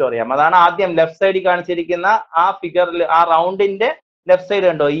വെച്ച് സ്റ്റോർ ചെയ്യാം. അതാണ് ആദ്യം ലെഫ്റ്റ് സൈഡിൽ കാണിച്ചിരിക്കുന്ന ആ ഫിഗറിൽ, ആ റൗണ്ടിന്റെ ലെഫ്റ്റ് സൈഡ്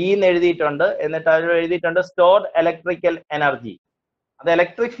ഉണ്ടോ, E എന്ന് എഴുതിയിട്ടുണ്ട്. എന്നിട്ട് അതിൽ എഴുതിയിട്ടുണ്ട് സ്റ്റോർഡ് ഇലക്ട്രിക്കൽ എനർജി. അത്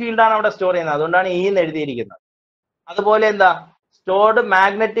ഇലക്ട്രിക് ഫീൽഡ് ആണ് അവിടെ സ്റ്റോർ ചെയ്യുന്നത്, അതുകൊണ്ടാണ് E എന്ന് എഴുതിയിരിക്കുന്നത്. അതുപോലെ എന്താ, സ്റ്റോർഡ്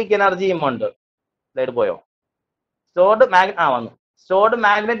മാഗ്നറ്റിക് എനർജിയും ഉണ്ട്. ഇതായിട്ട് പോയോ? സ്റ്റോർഡ്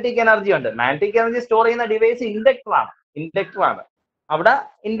മാഗ്നറ്റിക് എനർജി ഉണ്ട്. മാഗ്നറ്റിക് എനർജി സ്റ്റോർ ചെയ്യുന്ന ഡിവൈസ് ഇൻഡക്ടർ ആണ്. അവിടെ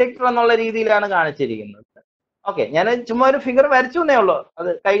ഇൻഡക്ടർ എന്നുള്ള രീതിയിലാണ് കാണിച്ചിരിക്കുന്നത്. ഓക്കെ, ഞാൻ ചുമ്മാ ഒരു ഫിഗർ വരച്ചു എന്നേ ഉള്ളൂ. അത്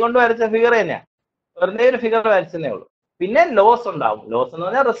കൈകൊണ്ട് വരച്ച ഫിഗർ തന്നെയാണ്, വെറുതെ ഒരു ഫിഗർ വരച്ചെന്നേ ഉള്ളൂ. പിന്നെ ലോസ് ഉണ്ടാവും. ലോസ് എന്ന്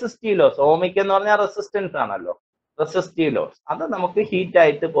പറഞ്ഞാൽ റെസിസ്റ്റീവ് ലോസ്. ഓമിക് എന്ന് പറഞ്ഞാൽ റെസിസ്റ്റൻസ് ആണല്ലോ, റെസിസ്റ്റീവ് ലോസ്. അത് നമുക്ക് ഹീറ്റ്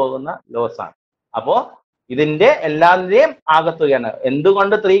ആയിട്ട് പോകുന്ന ലോസ് ആണ്. അപ്പോ ഇതിന്റെ എല്ലാത്തിന്റെയും ആകത്തുകയാണ്.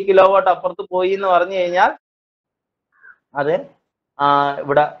 എന്തുകൊണ്ട് 3 കിലോ വാട്ട് അപ്പുറത്ത് പോയി എന്ന് പറഞ്ഞു കഴിഞ്ഞാൽ അത്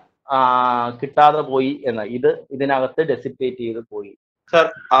ഇവിടെ കിട്ടാതെ പോയി എന്ന്, ഇതിനകത്ത് ഡെസിപ്പേറ്റ് ചെയ്ത് പോയി. സർ,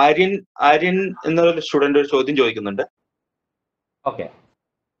 ആര്യൻ എന്നൊരു സ്റ്റുഡന്റ് ഒരു ചോദ്യം ചോദിക്കുന്നുണ്ട്. Okay,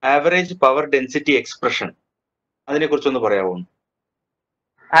 average power density expression, അതിനെ കുറിച്ചൊന്ന് പറയാമോ?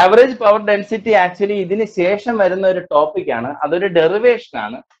 ആവറേജ് പവർ ഡെൻസിറ്റി ആക്ച്വലി ഇതിന് ശേഷം വരുന്ന ഒരു ടോപ്പിക് ആണ്. അതൊരു ഡെറിവേഷൻ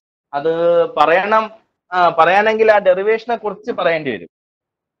ആണ്. അത് പറയാനെങ്കിൽ ആ ഡെറിവേഷനെ കുറിച്ച് പറയേണ്ടി വരും.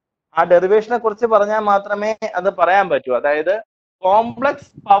 ആ ഡെറിവേഷനെ കുറിച്ച് പറഞ്ഞാൽ മാത്രമേ അത് പറയാൻ പറ്റൂ. അതായത്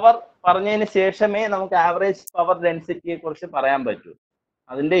കോംപ്ലക്സ് പവർ പറഞ്ഞതിന് ശേഷമേ നമുക്ക് ആവറേജ് പവർ ഡെൻസിറ്റിയെ കുറിച്ച് പറയാൻ പറ്റൂ.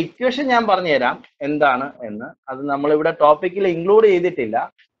 അതിന്റെ ഇക്വേഷൻ ഞാൻ പറഞ്ഞുതരാം എന്താണ് എന്ന്. അത് നമ്മളിവിടെ ടോപ്പിക്കിൽ ഇൻക്ലൂഡ് ചെയ്തിട്ടില്ല.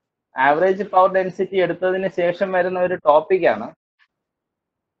 ആവറേജ് പവർ ഡെൻസിറ്റി എടുത്തതിന് ശേഷം വരുന്ന ഒരു ടോപ്പിക്കാണ്.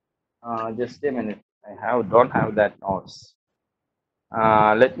 Just A minute, don't have that notes.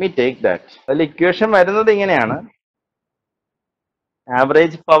 Let me take that. അതിൽ ഇക്വേഷൻ വരുന്നത് ഇങ്ങനെയാണ്.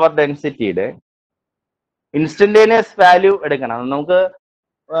 ആവറേജ് പവർ ഡെൻസിറ്റിയുടെ ഇൻസ്റ്റന്റേനിയസ് വാല്യൂ എടുക്കണം. നമുക്ക്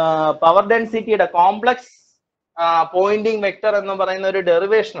പവർ ഡെൻസിറ്റിയുടെ കോംപ്ലക്സ് പോയിന്റിംഗ് വെക്ടർ എന്ന് പറയുന്ന ഒരു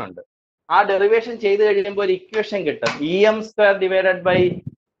ഡെറിവേഷൻ ഉണ്ട്. ആ ഡെറിവേഷൻ ചെയ്ത് കഴിയുമ്പോൾ ഒരു ഇക്വേഷൻ കിട്ടും. EM² ഡിവൈഡഡ് ബൈ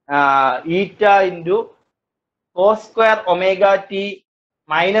ഈറ്റ into cos² ω t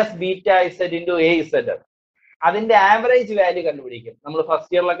minus βz into AZ. അതിന്റെ ആവറേജ് വാല്യൂ കണ്ടുപിടിക്കും. നമ്മൾ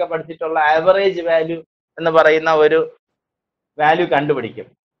ഫസ്റ്റ് ഇയറിലൊക്കെ പഠിച്ചിട്ടുള്ള ആവറേജ് വാല്യൂ എന്ന് പറയുന്ന ഒരു വാല്യൂ കണ്ടുപിടിക്കും.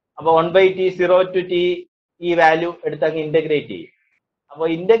 അപ്പോൾ 1/t 0 to t ഈ വാല്യൂ എടുത്തങ്ങ് ഇന്റഗ്രേറ്റ് ചെയ്യും. അപ്പോൾ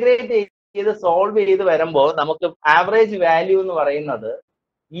ഇന്റഗ്രേറ്റ് ചെയ്ത് സോൾവ് ചെയ്ത് വരുമ്പോൾ നമുക്ക് ആവറേജ് വാല്യൂ എന്ന് പറയുന്നത്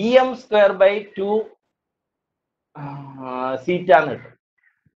EM²/2 സീറ്റ എന്ന് കിട്ടും.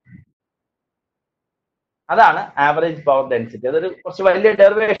 അതാണ് ആവറേജ് പവർ ഡെൻസിറ്റി. അതൊരു കുറച്ച് വലിയ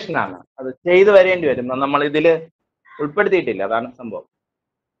ഡെറിവേഷൻ ആണ്, അത് ചെയ്ത് വരേണ്ടി വരും, നമ്മൾ ഇതിൽ ഉൾപ്പെടുത്തിയിട്ടില്ല, അതാണ് സംഭവം.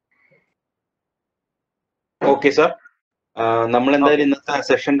 ഓക്കെ സാർ, നമ്മൾ എന്തായാലും ഇന്നത്തെ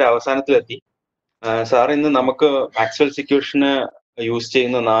സെഷന്റെ അവസാനത്തിലെത്തി. സാർ ഇന്ന് നമുക്ക് മാക്സ്വെൽസ് ഇക്വേഷന് യൂസ്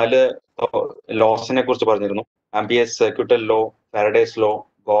ചെയ്യുന്ന 4 ലോസിനെ കുറിച്ച് പറഞ്ഞിരുന്നു. Amperes circuital law, Faraday's law,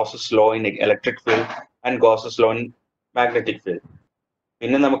 Gauss's law in electric field and Gauss's law in magnetic field.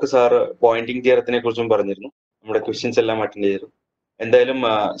 പിന്നെ നമുക്ക് സാർ പോയിന്റിംഗ് തിയറത്തിനെ കുറിച്ചും പറഞ്ഞിരുന്നു. നമ്മുടെ ക്വസ്റ്റ്യൻസ് എല്ലാം അറ്റൻഡ് ചെയ്തിരുന്നു. എന്തായാലും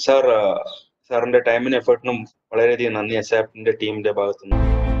സാറിന്റെ ടൈമിനും എഫേർട്ടിനും വളരെയധികം നന്ദി എസ്ആപ്പിന്റെ ടീമിന്റെ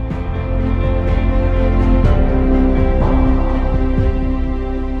ഭാഗത്തുനിന്ന്.